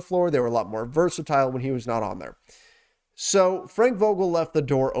quicker on the floor. They were a lot more versatile when he was not on there. So Frank Vogel left the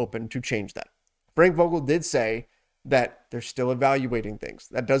door open to change that. Frank Vogel did say that they're still evaluating things.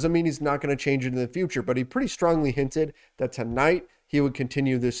 That doesn't mean he's not going to change it in the future, but he pretty strongly hinted that tonight he would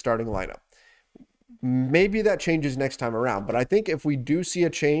continue this starting lineup. Maybe that changes next time around, but I think if we do see a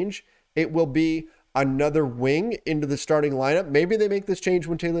change, it will be another wing into the starting lineup. Maybe they make this change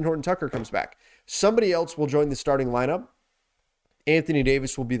when Talen Horton-Tucker comes back. Somebody else will join the starting lineup. Anthony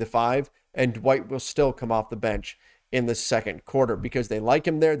Davis will be the 5, and Dwight will still come off the bench in the second quarter because they like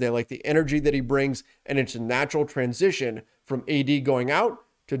him there. They like the energy that he brings, and it's a natural transition from AD going out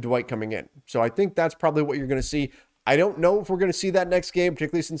to Dwight coming in. So I think that's probably what you're going to see. I don't know if we're going to see that next game,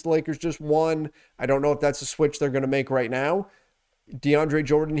 particularly since the Lakers just won. I don't know if that's a switch they're going to make right now. DeAndre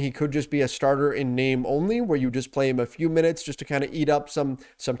Jordan, he could just be a starter in name only, where you just play him a few minutes just to kind of eat up some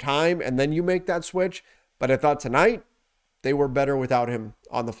time, and then you make that switch. But I thought tonight they were better without him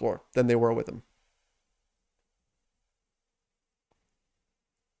on the floor than they were with him.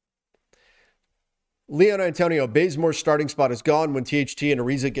 Leon Antonio, Bazemore's starting spot is gone when THT and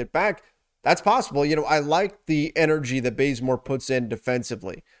Ariza get back. That's possible. I like the energy that Bazemore puts in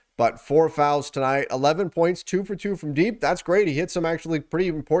defensively. But 4 fouls tonight, 11 points, 2 for 2 from deep. That's great. He hit some actually pretty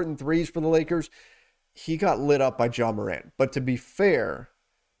important threes for the Lakers. He got lit up by Ja Morant. But to be fair,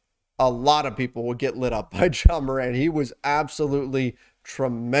 a lot of people will get lit up by Ja Morant. He was absolutely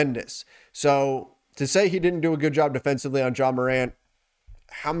tremendous. So to say he didn't do a good job defensively on Ja Morant,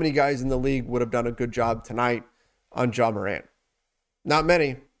 how many guys in the league would have done a good job tonight on Ja Morant? Not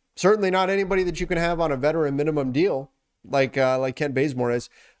many. Certainly not anybody that you can have on a veteran minimum deal like Kent Bazemore is.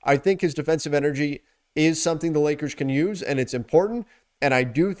 I think his defensive energy is something the Lakers can use, and it's important. And I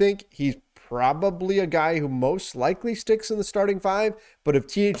do think he's probably a guy who most likely sticks in the starting 5. But if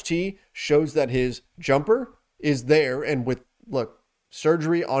THT shows that his jumper is there, and with,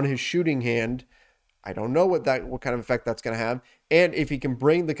 surgery on his shooting hand, I don't know what kind of effect that's going to have. And if he can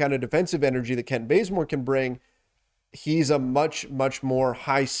bring the kind of defensive energy that Kent Bazemore can bring, he's a much, much more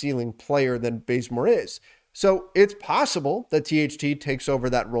high ceiling player than Bazemore is. So it's possible that THT takes over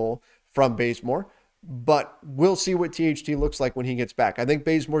that role from Bazemore, but we'll see what THT looks like when he gets back. I think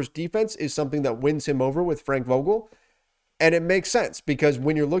Bazemore's defense is something that wins him over with Frank Vogel, and it makes sense because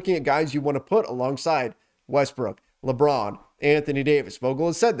when you're looking at guys you want to put alongside Westbrook, LeBron, Anthony Davis, Vogel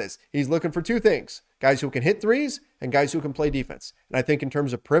has said this. He's looking for 2 things: guys who can hit threes and guys who can play defense. And I think in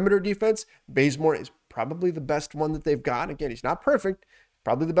terms of perimeter defense, Bazemore is probably the best one that they've got. Again, he's not perfect.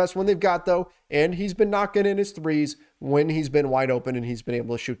 Probably the best one they've got, though, and he's been knocking in his threes when he's been wide open and he's been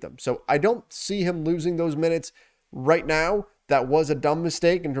able to shoot them. So I don't see him losing those minutes right now. That was a dumb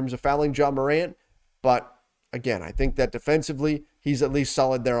mistake in terms of fouling Ja Morant, but again, I think that defensively, he's at least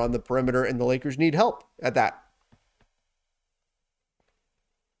solid there on the perimeter, and the Lakers need help at that.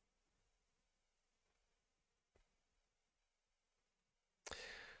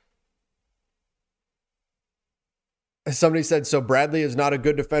 Somebody said, so Bradley is not a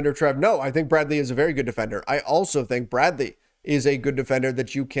good defender, Trev. No, I think Bradley is a very good defender. I also think Bradley is a good defender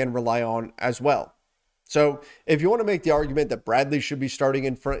that you can rely on as well. So if you want to make the argument that Bradley should be starting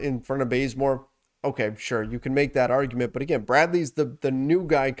in front of Bazemore, okay, sure, you can make that argument. But again, Bradley's the new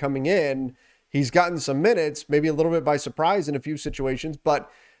guy coming in. He's gotten some minutes, maybe a little bit by surprise in a few situations, but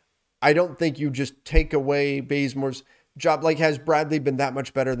I don't think you just take away Bazemore's job. Like, has Bradley been that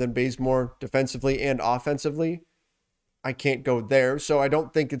much better than Bazemore defensively and offensively? I can't go there. So I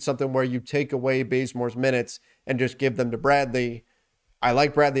don't think it's something where you take away Bazemore's minutes and just give them to Bradley. I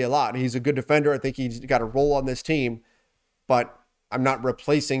like Bradley a lot. He's a good defender. I think he's got a role on this team, but I'm not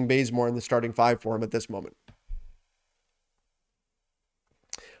replacing Bazemore in the starting five for him at this moment.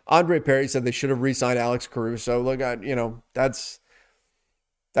 Andre Perry said they should have re-signed Alex Caruso. Look,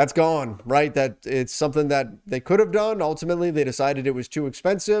 that's gone, right? That it's something that they could have done. Ultimately, they decided it was too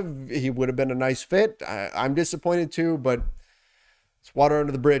expensive. He would have been a nice fit. I'm disappointed too, but it's water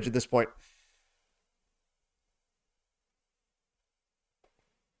under the bridge at this point.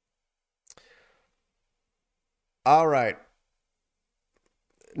 All right.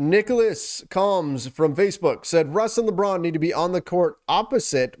 Nicholas Combs from Facebook said Russ and LeBron need to be on the court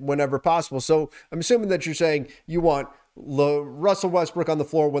opposite whenever possible. So I'm assuming that you're saying you want Russell Westbrook on the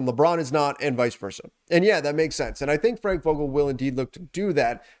floor when LeBron is not, and vice versa. And yeah, that makes sense. And I think Frank Vogel will indeed look to do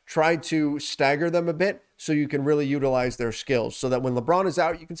that, try to stagger them a bit so you can really utilize their skills, so that when LeBron is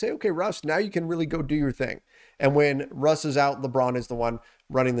out, you can say, okay, Russ, now you can really go do your thing. And when Russ is out, LeBron is the one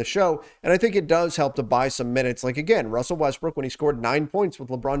running the show. And I think it does help to buy some minutes. Like, again, Russell Westbrook, when he scored 9 points with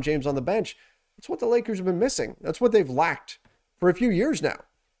LeBron James on the bench, that's what the Lakers have been missing. That's what they've lacked for a few years now.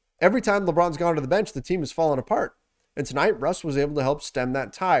 Every time LeBron's gone to the bench, the team has fallen apart. And tonight, Russ was able to help stem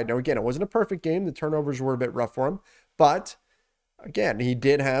that tide. Now, again, it wasn't a perfect game. The turnovers were a bit rough for him. But, again, he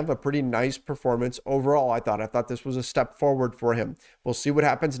did have a pretty nice performance overall, I thought. I thought this was a step forward for him. We'll see what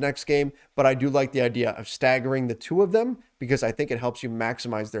happens next game. But I do like the idea of staggering the two of them because I think it helps you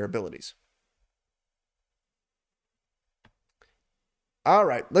maximize their abilities. All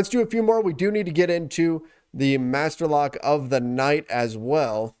right, let's do a few more. We do need to get into the master lock of the night as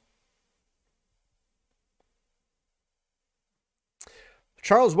well.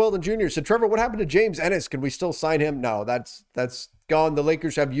 Charles Weldon Jr. said, Trevor, what happened to James Ennis? Can we still sign him? No, that's gone. The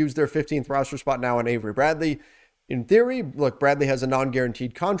Lakers have used their 15th roster spot now on Avery Bradley. In theory, look, Bradley has a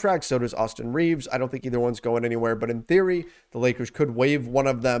non-guaranteed contract. So does Austin Reeves. I don't think either one's going anywhere. But in theory, the Lakers could waive one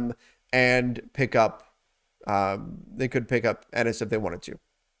of them and pick up. They could pick up Ennis if they wanted to.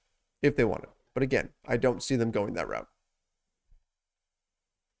 If they wanted. But again, I don't see them going that route.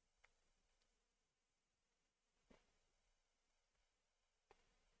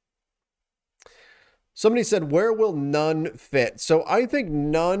 Somebody said, where will Nunn fit? So I think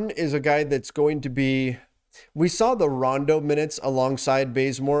Nunn is a guy that's going to be... We saw the Rondo minutes alongside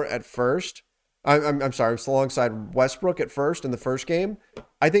Bazemore at first. I'm sorry, it's alongside Westbrook at first in the first game.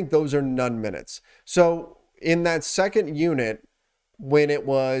 I think those are Nunn minutes. So in that second unit, when it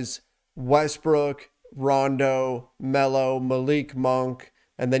was Westbrook, Rondo, Melo, Malik Monk,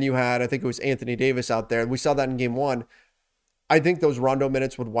 and then you had, I think it was Anthony Davis out there. We saw that in game one. I think those Rondo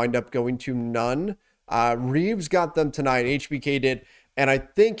minutes would wind up going to Nunn. Reeves got them tonight. HBK did. And I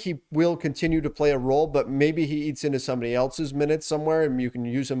think he will continue to play a role, but maybe he eats into somebody else's minutes somewhere and you can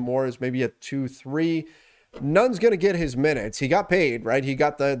use him more as maybe a 2-3. Nunn's going to get his minutes. He got paid, right? He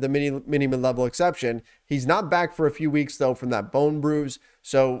got the minimum level exception. He's not back for a few weeks, though, from that bone bruise.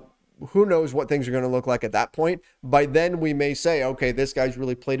 So who knows what things are going to look like at that point. By then, we may say, okay, this guy's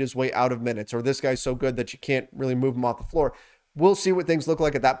really played his way out of minutes, or this guy's so good that you can't really move him off the floor. We'll see what things look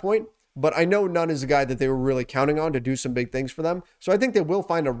like at that point. But I know Nunn is a guy that they were really counting on to do some big things for them. So I think they will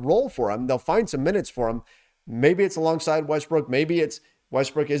find a role for him. They'll find some minutes for him. Maybe it's alongside Westbrook. Maybe it's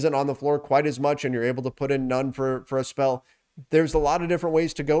Westbrook isn't on the floor quite as much and you're able to put in Nunn for a spell. There's a lot of different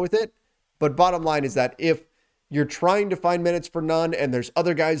ways to go with it. But bottom line is that if you're trying to find minutes for Nunn and there's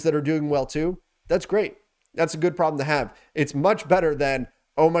other guys that are doing well too, that's great. That's a good problem to have. It's much better than,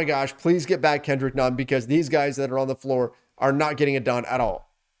 oh my gosh, please get back Kendrick Nunn because these guys that are on the floor are not getting it done at all.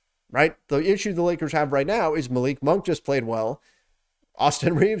 Right? The issue the Lakers have right now is Malik Monk just played well.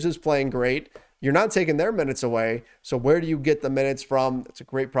 Austin Reeves is playing great. You're not taking their minutes away. So where do you get the minutes from? It's a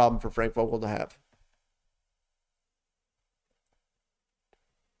great problem for Frank Vogel to have.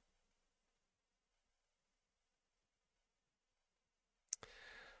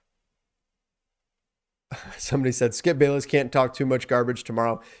 Somebody said Skip Bayless can't talk too much garbage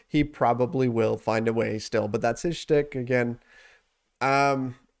tomorrow. He probably will find a way still, but that's his shtick again.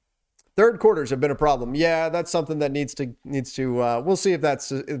 Third quarters have been a problem. Yeah, that's something that needs to. We'll see if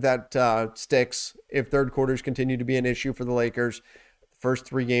that sticks. If third quarters continue to be an issue for the Lakers, first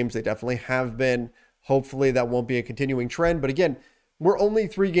 3 games they definitely have been. Hopefully that won't be a continuing trend. But again, we're only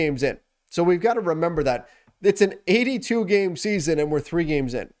 3 games in, so we've got to remember that it's an 82 game season and we're 3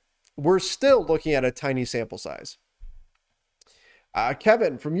 games in. We're still looking at a tiny sample size.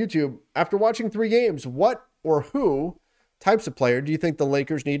 Kevin from YouTube, after watching 3 games, what or who types of player do you think the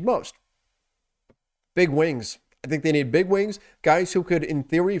Lakers need most? Big wings. I think they need big wings, guys who could, in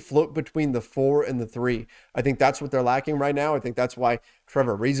theory, float between the 4 and the 3. I think that's what they're lacking right now. I think that's why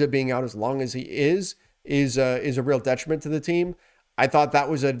Trevor Ariza being out as long as he is a real detriment to the team. I thought that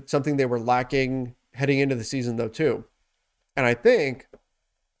was something they were lacking heading into the season, though, too. And I think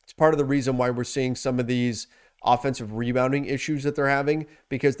it's part of the reason why we're seeing some of these offensive rebounding issues that they're having,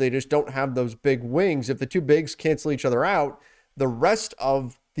 because they just don't have those big wings. If the 2 bigs cancel each other out, the rest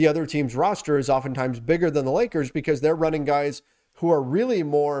of the other team's roster is oftentimes bigger than the Lakers because they're running guys who are really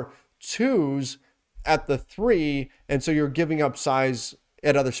more 2s at the 3, and so you're giving up size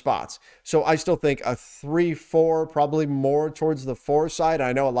at other spots. So I still think a 3-4, probably more towards the 4 side.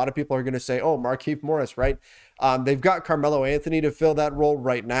 I know a lot of people are going to say, oh, Markieff Morris, right? They've got Carmelo Anthony to fill that role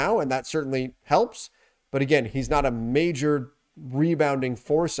right now, and that certainly helps. But again, he's not a major rebounding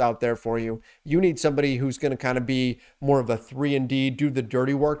force out there for you. You need somebody who's going to kind of be more of a 3-and-D, do the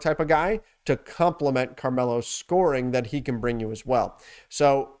dirty work type of guy to complement Carmelo's scoring that he can bring you as well.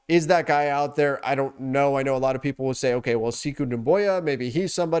 So is that guy out there? I don't know. I know a lot of people will say, okay, well, Sekou Doumbouya, maybe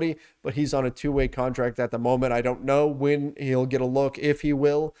he's somebody, but he's on a 2-way contract at the moment. I don't know when he'll get a look, if he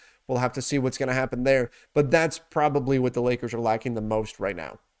will. We'll have to see what's going to happen there. But that's probably what the Lakers are lacking the most right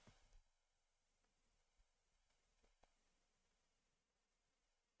now.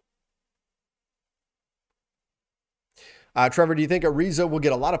 Trevor, do you think Ariza will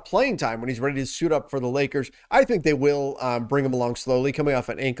get a lot of playing time when he's ready to suit up for the Lakers? I think they will bring him along slowly. Coming off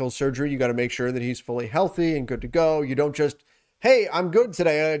an ankle surgery, you got to make sure that he's fully healthy and good to go. You don't just, hey, I'm good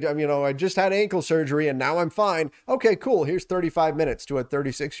today. I just had ankle surgery and now I'm fine. Okay, cool. Here's 35 minutes to a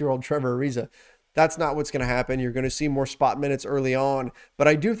 36-year-old Trevor Ariza. That's not what's going to happen. You're going to see more spot minutes early on. But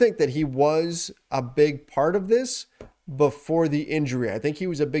I do think that he was a big part of this before the injury. I think he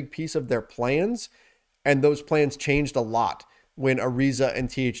was a big piece of their plans. And those plans changed a lot when Ariza and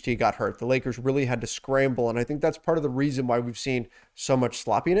THT got hurt. The Lakers really had to scramble. And I think that's part of the reason why we've seen so much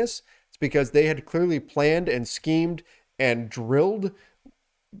sloppiness. It's because they had clearly planned and schemed and drilled,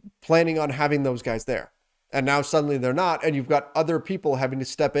 planning on having those guys there. And now suddenly they're not. And you've got other people having to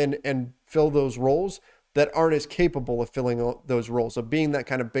step in and fill those roles that aren't as capable of filling those roles, of being that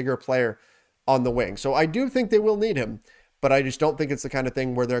kind of bigger player on the wing. So I do think they will need him, but I just don't think it's the kind of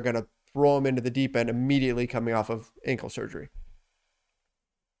thing where they're going to throw him into the deep end immediately coming off of ankle surgery.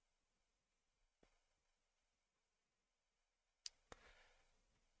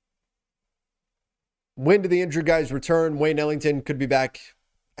 When do the injured guys return? Wayne Ellington could be back.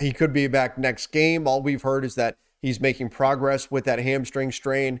 He could be back next game. All we've heard is that he's making progress with that hamstring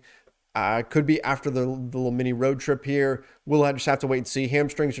strain. Could be after the little mini road trip here. We'll just have to wait and see.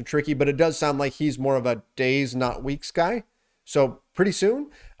 Hamstrings are tricky, but it does sound like he's more of a days, not weeks guy. So pretty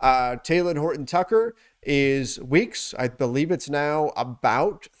soon. Taylor Horton-Tucker is weeks. I believe it's now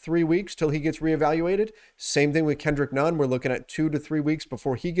about 3 weeks till he gets reevaluated. Same thing with Kendrick Nunn. We're looking at 2 to 3 weeks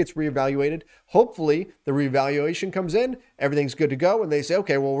before he gets reevaluated. Hopefully the reevaluation comes in, everything's good to go, and they say,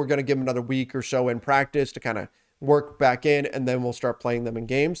 okay, well, we're going to give him another week or so in practice to kind of work back in, and then we'll start playing them in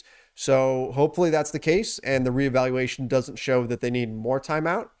games. So hopefully that's the case, and the reevaluation doesn't show that they need more time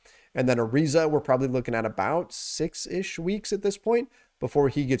out. And then Ariza, we're probably looking at about 6-ish weeks at this point before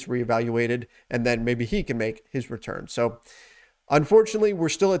he gets reevaluated, and then maybe he can make his return. So unfortunately, we're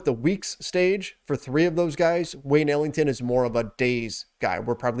still at the weeks stage for 3 of those guys. Wayne Ellington is more of a days guy.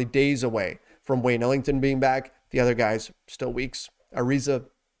 We're probably days away from Wayne Ellington being back. The other guys, still weeks. Ariza,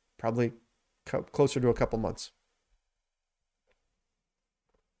 probably closer to a couple months.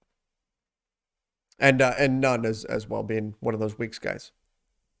 And Nunn as well being one of those weeks guys.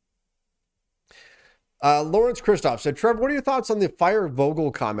 Lawrence Christoph said, Trev, what are your thoughts on the fire Vogel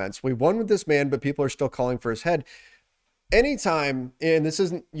comments? We won with this man, but people are still calling for his head. Anytime, and this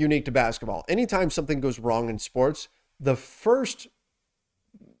isn't unique to basketball, anytime something goes wrong in sports, the first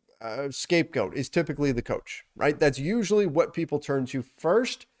scapegoat is typically the coach, right? That's usually what people turn to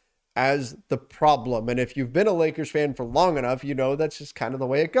first as the problem. And if you've been a Lakers fan for long enough, you know that's just kind of the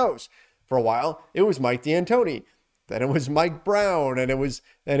way it goes. For a while, it was Mike D'Antoni. Then it was Mike Brown, and it was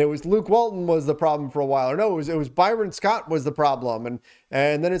Luke Walton was the problem for a while. Or no, it was Byron Scott was the problem,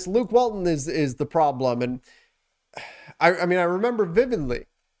 and then it's Luke Walton is the problem. And I mean, I remember vividly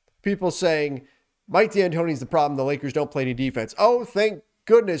people saying Mike D'Antoni's the problem. The Lakers don't play any defense. Oh, thank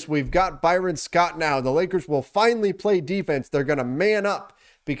goodness we've got Byron Scott now. The Lakers will finally play defense. They're going to man up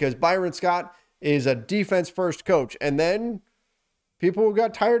because Byron Scott is a defense first coach. And then people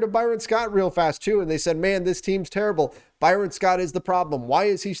got tired of Byron Scott real fast too. And they said, man, this team's terrible. Byron Scott is the problem. Why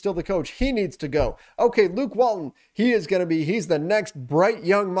is he still the coach? He needs to go. Okay, Luke Walton, he's the next bright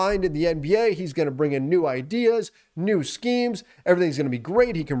young mind in the NBA. He's going to bring in new ideas, new schemes. Everything's going to be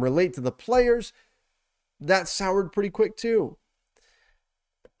great. He can relate to the players. That soured pretty quick too.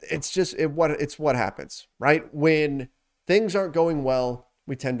 It's just it's what happens, right? When things aren't going well,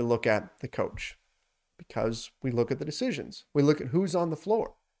 we tend to look at the coach because we look at the decisions. We look at who's on the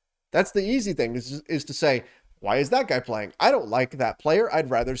floor. That's the easy thing is to say, why is that guy playing? I don't like that player.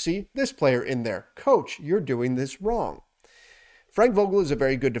 I'd rather see this player in there. Coach, you're doing this wrong. Frank Vogel is a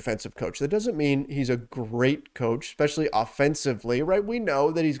very good defensive coach. That doesn't mean he's a great coach, especially offensively, right? We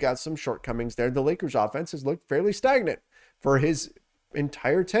know that he's got some shortcomings there. The Lakers offense has looked fairly stagnant for his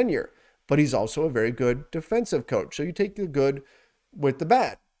entire tenure, but he's also a very good defensive coach. So you take the good with the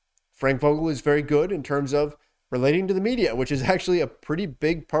bad. Frank Vogel is very good in terms of relating to the media, which is actually a pretty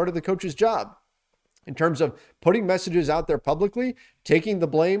big part of the coach's job. In terms of putting messages out there publicly, taking the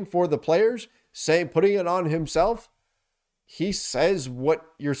blame for the players, putting it on himself, he says what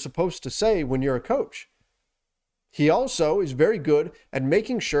you're supposed to say when you're a coach. He also is very good at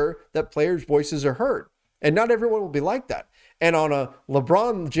making sure that players' voices are heard. And not everyone will be like that. And on a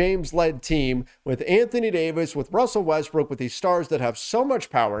LeBron James-led team with Anthony Davis, with Russell Westbrook, with these stars that have so much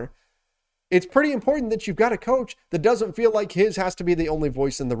power, it's pretty important that you've got a coach that doesn't feel like his has to be the only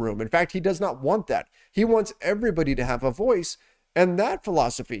voice in the room. In fact, he does not want that. He wants everybody to have a voice, and that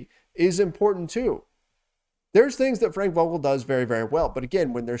philosophy is important too. There's things that Frank Vogel does very, very well. But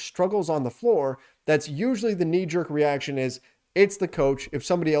again, when there's struggles on the floor, that's usually the knee-jerk reaction is, it's the coach. If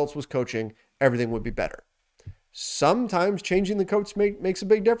somebody else was coaching, everything would be better. Sometimes changing the coach makes a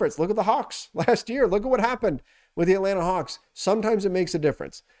big difference. Look at the Hawks last year. Look at what happened with the Atlanta Hawks. Sometimes it makes a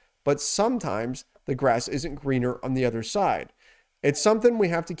difference, but sometimes the grass isn't greener on the other side. It's something we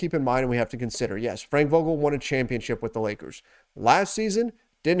have to keep in mind and we have to consider. Yes, Frank Vogel won a championship with the Lakers. Last season,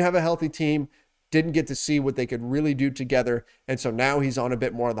 didn't have a healthy team, didn't get to see what they could really do together, and so now he's on a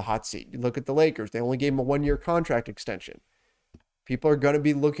bit more of the hot seat. You look at the Lakers, they only gave him a 1-year contract extension. People are going to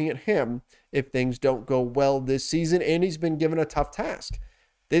be looking at him if things don't go well this season, and he's been given a tough task.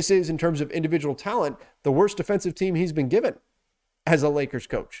 This is, in terms of individual talent, the worst defensive team he's been given as a Lakers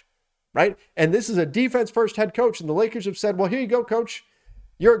coach, right? And this is a defense-first head coach, and the Lakers have said, well, here you go, coach.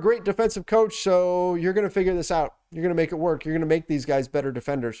 You're a great defensive coach, so you're going to figure this out. You're going to make it work. You're going to make these guys better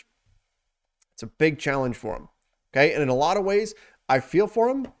defenders. It's a big challenge for him, okay? And in a lot of ways, I feel for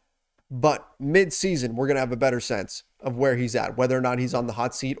him, but mid-season, we're going to have a better sense of where he's at, whether or not he's on the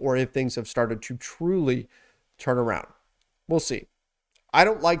hot seat or if things have started to truly turn around. We'll see. I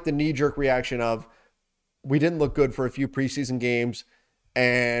don't like the knee-jerk reaction of, we didn't look good for a few preseason games,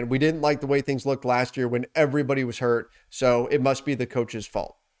 and we didn't like the way things looked last year when everybody was hurt, so it must be the coach's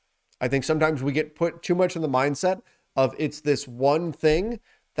fault. I think sometimes we get put too much in the mindset of it's this one thing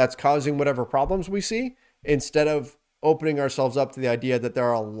that's causing whatever problems we see, instead of opening ourselves up to the idea that there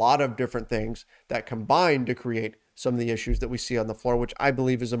are a lot of different things that combine to create some of the issues that we see on the floor, which I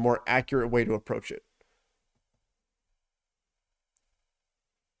believe is a more accurate way to approach it.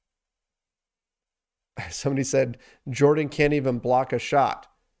 Somebody said Jordan can't even block a shot.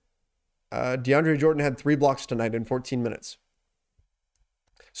 DeAndre Jordan had 3 blocks tonight in 14 minutes.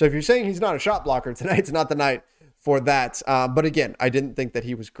 So if you're saying he's not a shot blocker, tonight's not the night for that. But again, I didn't think that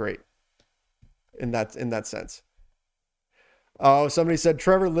he was great in that sense. Oh, somebody said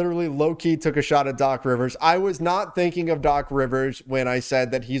Trevor literally low-key took a shot at Doc Rivers. I was not thinking of Doc Rivers when I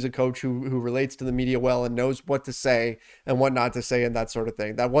said that he's a coach who relates to the media well and knows what to say and what not to say and that sort of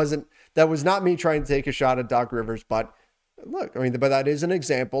thing. That was not me trying to take a shot at Doc Rivers. But look, but that is an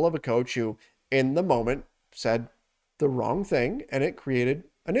example of a coach who, in the moment, said the wrong thing, and it created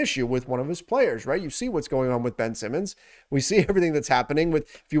an issue with one of his players, right? You see what's going on with Ben Simmons. We see everything that's happening with,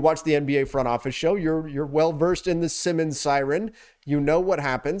 if you watch the NBA front office show, you're well versed in the Simmons siren. You know what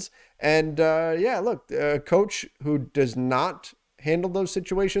happens. And look, a coach who does not handle those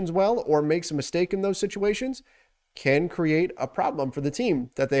situations well or makes a mistake in those situations can create a problem for the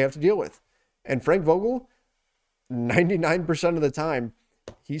team that they have to deal with. And Frank Vogel, 99% of the time,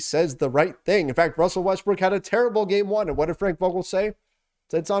 he says the right thing. In fact, Russell Westbrook had a terrible game 1. And what did Frank Vogel say?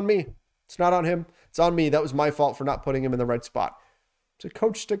 It's on me. It's not on him. It's on me. That was my fault for not putting him in the right spot. It's a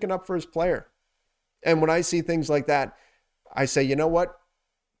coach sticking up for his player. And when I see things like that, I say, you know what?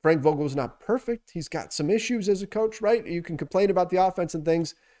 Frank Vogel's not perfect. He's got some issues as a coach, right? You can complain about the offense and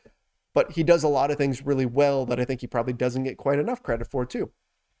things, but he does a lot of things really well that I think he probably doesn't get quite enough credit for too.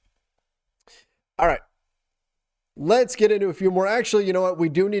 All right. Let's get into a few more. Actually, you know what? We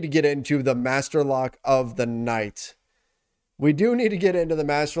do need to get into the master lock of the night. We do need to get into the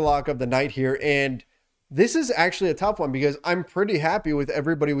master lock of the night here. And this is actually a tough one because I'm pretty happy with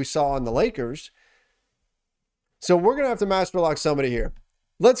everybody we saw on the Lakers. So we're going to have to master lock somebody here.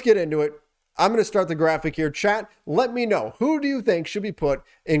 Let's get into it. I'm going to start the graphic here. Chat, let me know. Who do you think should be put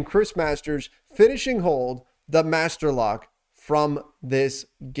in Chris Masters' finishing hold, the master lock from this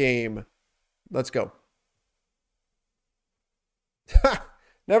game? Let's go.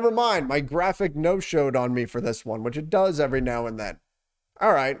 Never mind. My graphic no-showed on me for this one, which it does every now and then.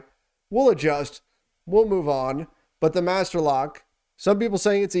 All right. We'll adjust. We'll move on. But the master lock, some people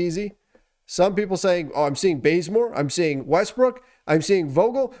saying it's easy. Some people saying, oh, I'm seeing Bazemore. I'm seeing Westbrook. I'm seeing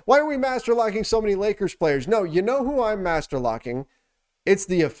Vogel. Why are we master locking so many Lakers players? No, you know who I'm master locking? It's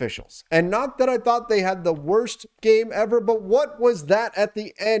the officials. And not that I thought they had the worst game ever, but what was that at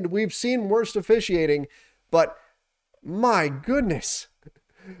the end? We've seen worse officiating, but my goodness.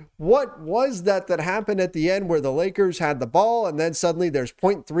 What was that happened at the end where the Lakers had the ball and then suddenly there's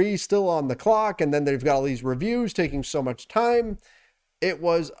 0.3 still on the clock and then they've got all these reviews taking so much time? It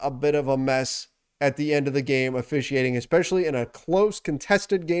was a bit of a mess at the end of the game, officiating, especially in a close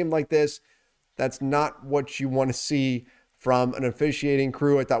contested game like this. That's not what you want to see from an officiating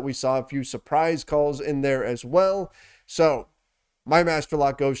crew. I thought we saw a few surprise calls in there as well. So my master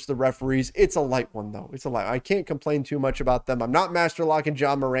lock goes to the referees. It's a light one, though. It's a light. I can't complain too much about them. I'm not master locking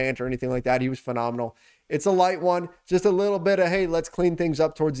John Morant or anything like that. He was phenomenal. It's a light one. Just a little bit of, hey, let's clean things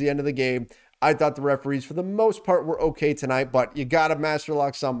up towards the end of the game. I thought the referees, for the most part, were okay tonight, but you got to master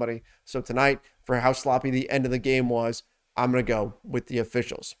lock somebody. So tonight, for how sloppy the end of the game was, I'm going to go with the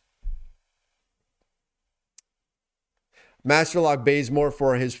officials. Master lock Bazemore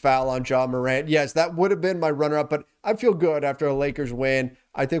for his foul on John Morant. Yes, that would have been my runner-up, but I feel good after a Lakers win.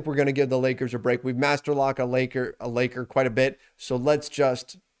 I think we're going to give the Lakers a break. We've master locked a Laker quite a bit, so let's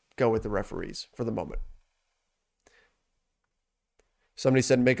just go with the referees for the moment. Somebody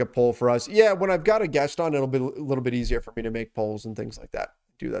said make a poll for us. Yeah, when I've got a guest on, it'll be a little bit easier for me to make polls and things like that.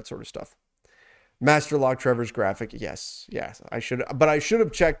 Do that sort of stuff. Master lock Trevor's graphic. Yes, I should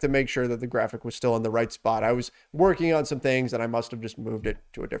have checked to make sure that the graphic was still in the right spot. I was working on some things and I must have just moved it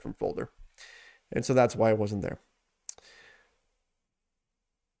to a different folder. And so that's why it wasn't there.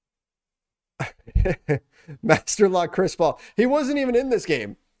 Master lock Chris Paul. He wasn't even in this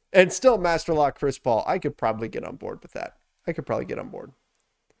game. And still master lock Chris Paul. I could probably get on board with that.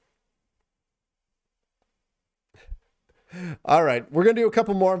 All right, we're going to do a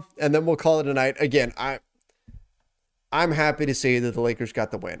couple more, and then we'll call it a night. Again, I'm happy to see that the Lakers got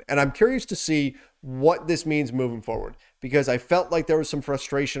the win, and I'm curious to see what this means moving forward, because I felt like there was some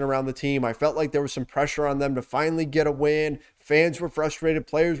frustration around the team. I felt like there was some pressure on them to finally get a win. Fans were frustrated.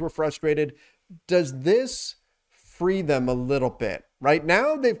 Players were frustrated. Does this free them a little bit? Right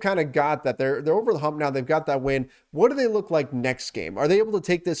now, they've kind of got that. They're over the hump now. They've got that win. What do they look like next game? Are they able to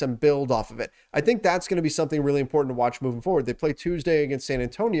take this and build off of it? I think that's going to be something really important to watch moving forward. They play Tuesday against San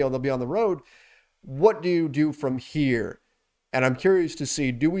Antonio. They'll be on the road. What do you do from here? And I'm curious to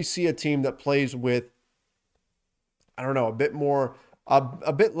see, do we see a team that plays with, I don't know,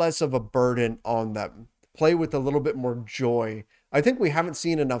 a bit less of a burden on them, play with a little bit more joy? I think we haven't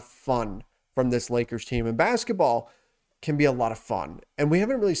seen enough fun from this Lakers team. And basketball can be a lot of fun, and we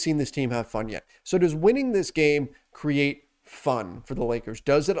haven't really seen this team have fun yet. So does winning this game create fun for the Lakers?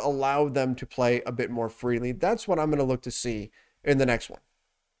 Does it allow them to play a bit more freely? That's what I'm going to look to see in the next one.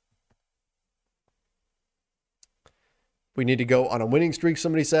 We need to go on a winning streak,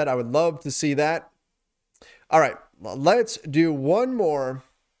 somebody said. I would love to see that. All right, let's do one more,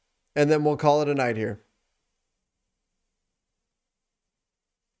 and then we'll call it a night here.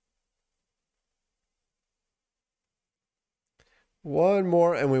 One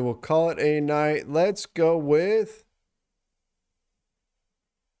more, and we will call it a night. Let's go with...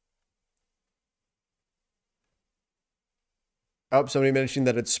 Oh, somebody mentioned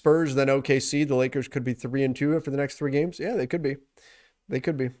that it's Spurs, then OKC. The Lakers could be 3-2 after the next 3 games. Yeah, they could be.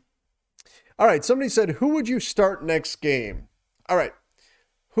 All right, somebody said, who would you start next game? All right,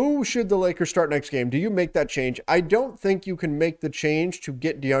 who should the Lakers start next game? Do you make that change? I don't think you can make the change to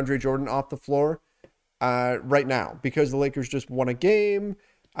get DeAndre Jordan off the floor right now, because the Lakers just won a game.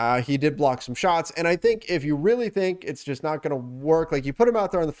 He did block some shots. And I think if you really think it's just not going to work, like you put him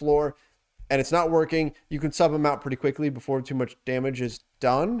out there on the floor and it's not working, you can sub him out pretty quickly before too much damage is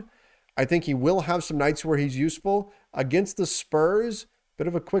done. I think he will have some nights where he's useful. Against the Spurs, bit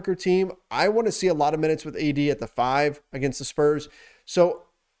of a quicker team. I want to see a lot of minutes with AD at the 5 against the Spurs. So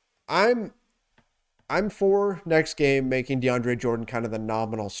I'm for next game making DeAndre Jordan kind of the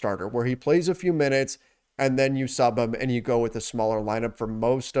nominal starter, where he plays a few minutes and then you sub him and you go with a smaller lineup for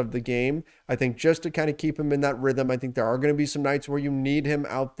most of the game. I think just to kind of keep him in that rhythm. I think there are going to be some nights where you need him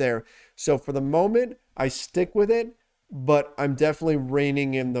out there. So for the moment, I stick with it, but I'm definitely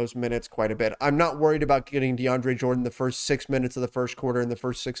reining in those minutes quite a bit. I'm not worried about getting DeAndre Jordan the first 6 minutes of the first quarter and the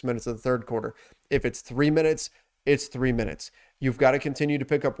first 6 minutes of the third quarter. If it's 3 minutes, it's 3 minutes. You've got to continue to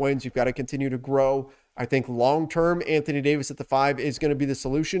pick up wins. You've got to continue to grow. I think long-term, Anthony Davis at the 5 is going to be the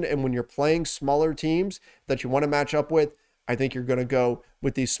solution. And when you're playing smaller teams that you want to match up with, I think you're going to go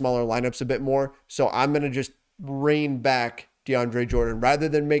with these smaller lineups a bit more. So I'm going to just rein back DeAndre Jordan rather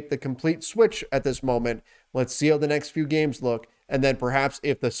than make the complete switch at this moment. Let's see how the next few games look. And then perhaps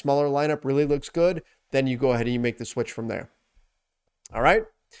if the smaller lineup really looks good, then you go ahead and you make the switch from there. All right.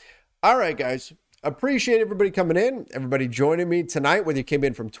 All right, guys. Appreciate everybody coming in, everybody joining me tonight, whether you came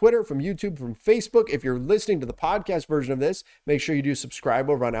in from Twitter, from YouTube, from Facebook. If you're listening to the podcast version of this, make sure you do subscribe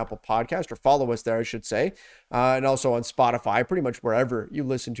over on Apple Podcast, or follow us there, I should say, and also on Spotify, pretty much wherever you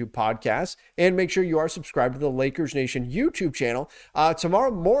listen to podcasts. And make sure you are subscribed to the Lakers Nation YouTube channel.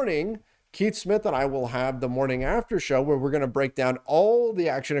 Tomorrow morning, Keith Smith and I will have the morning after show where we're going to break down all the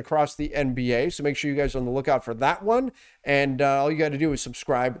action across the NBA. So make sure you guys are on the lookout for that one. And all you got to do is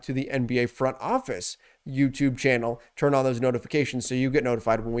subscribe to the NBA Front Office YouTube channel. Turn on those notifications so you get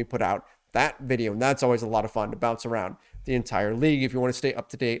notified when we put out that video. And that's always a lot of fun to bounce around the entire league if you want to stay up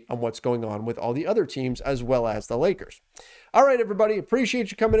to date on what's going on with all the other teams as well as the Lakers. All right, everybody.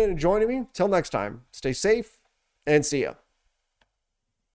 Appreciate you coming in and joining me. Till next time, stay safe and see ya.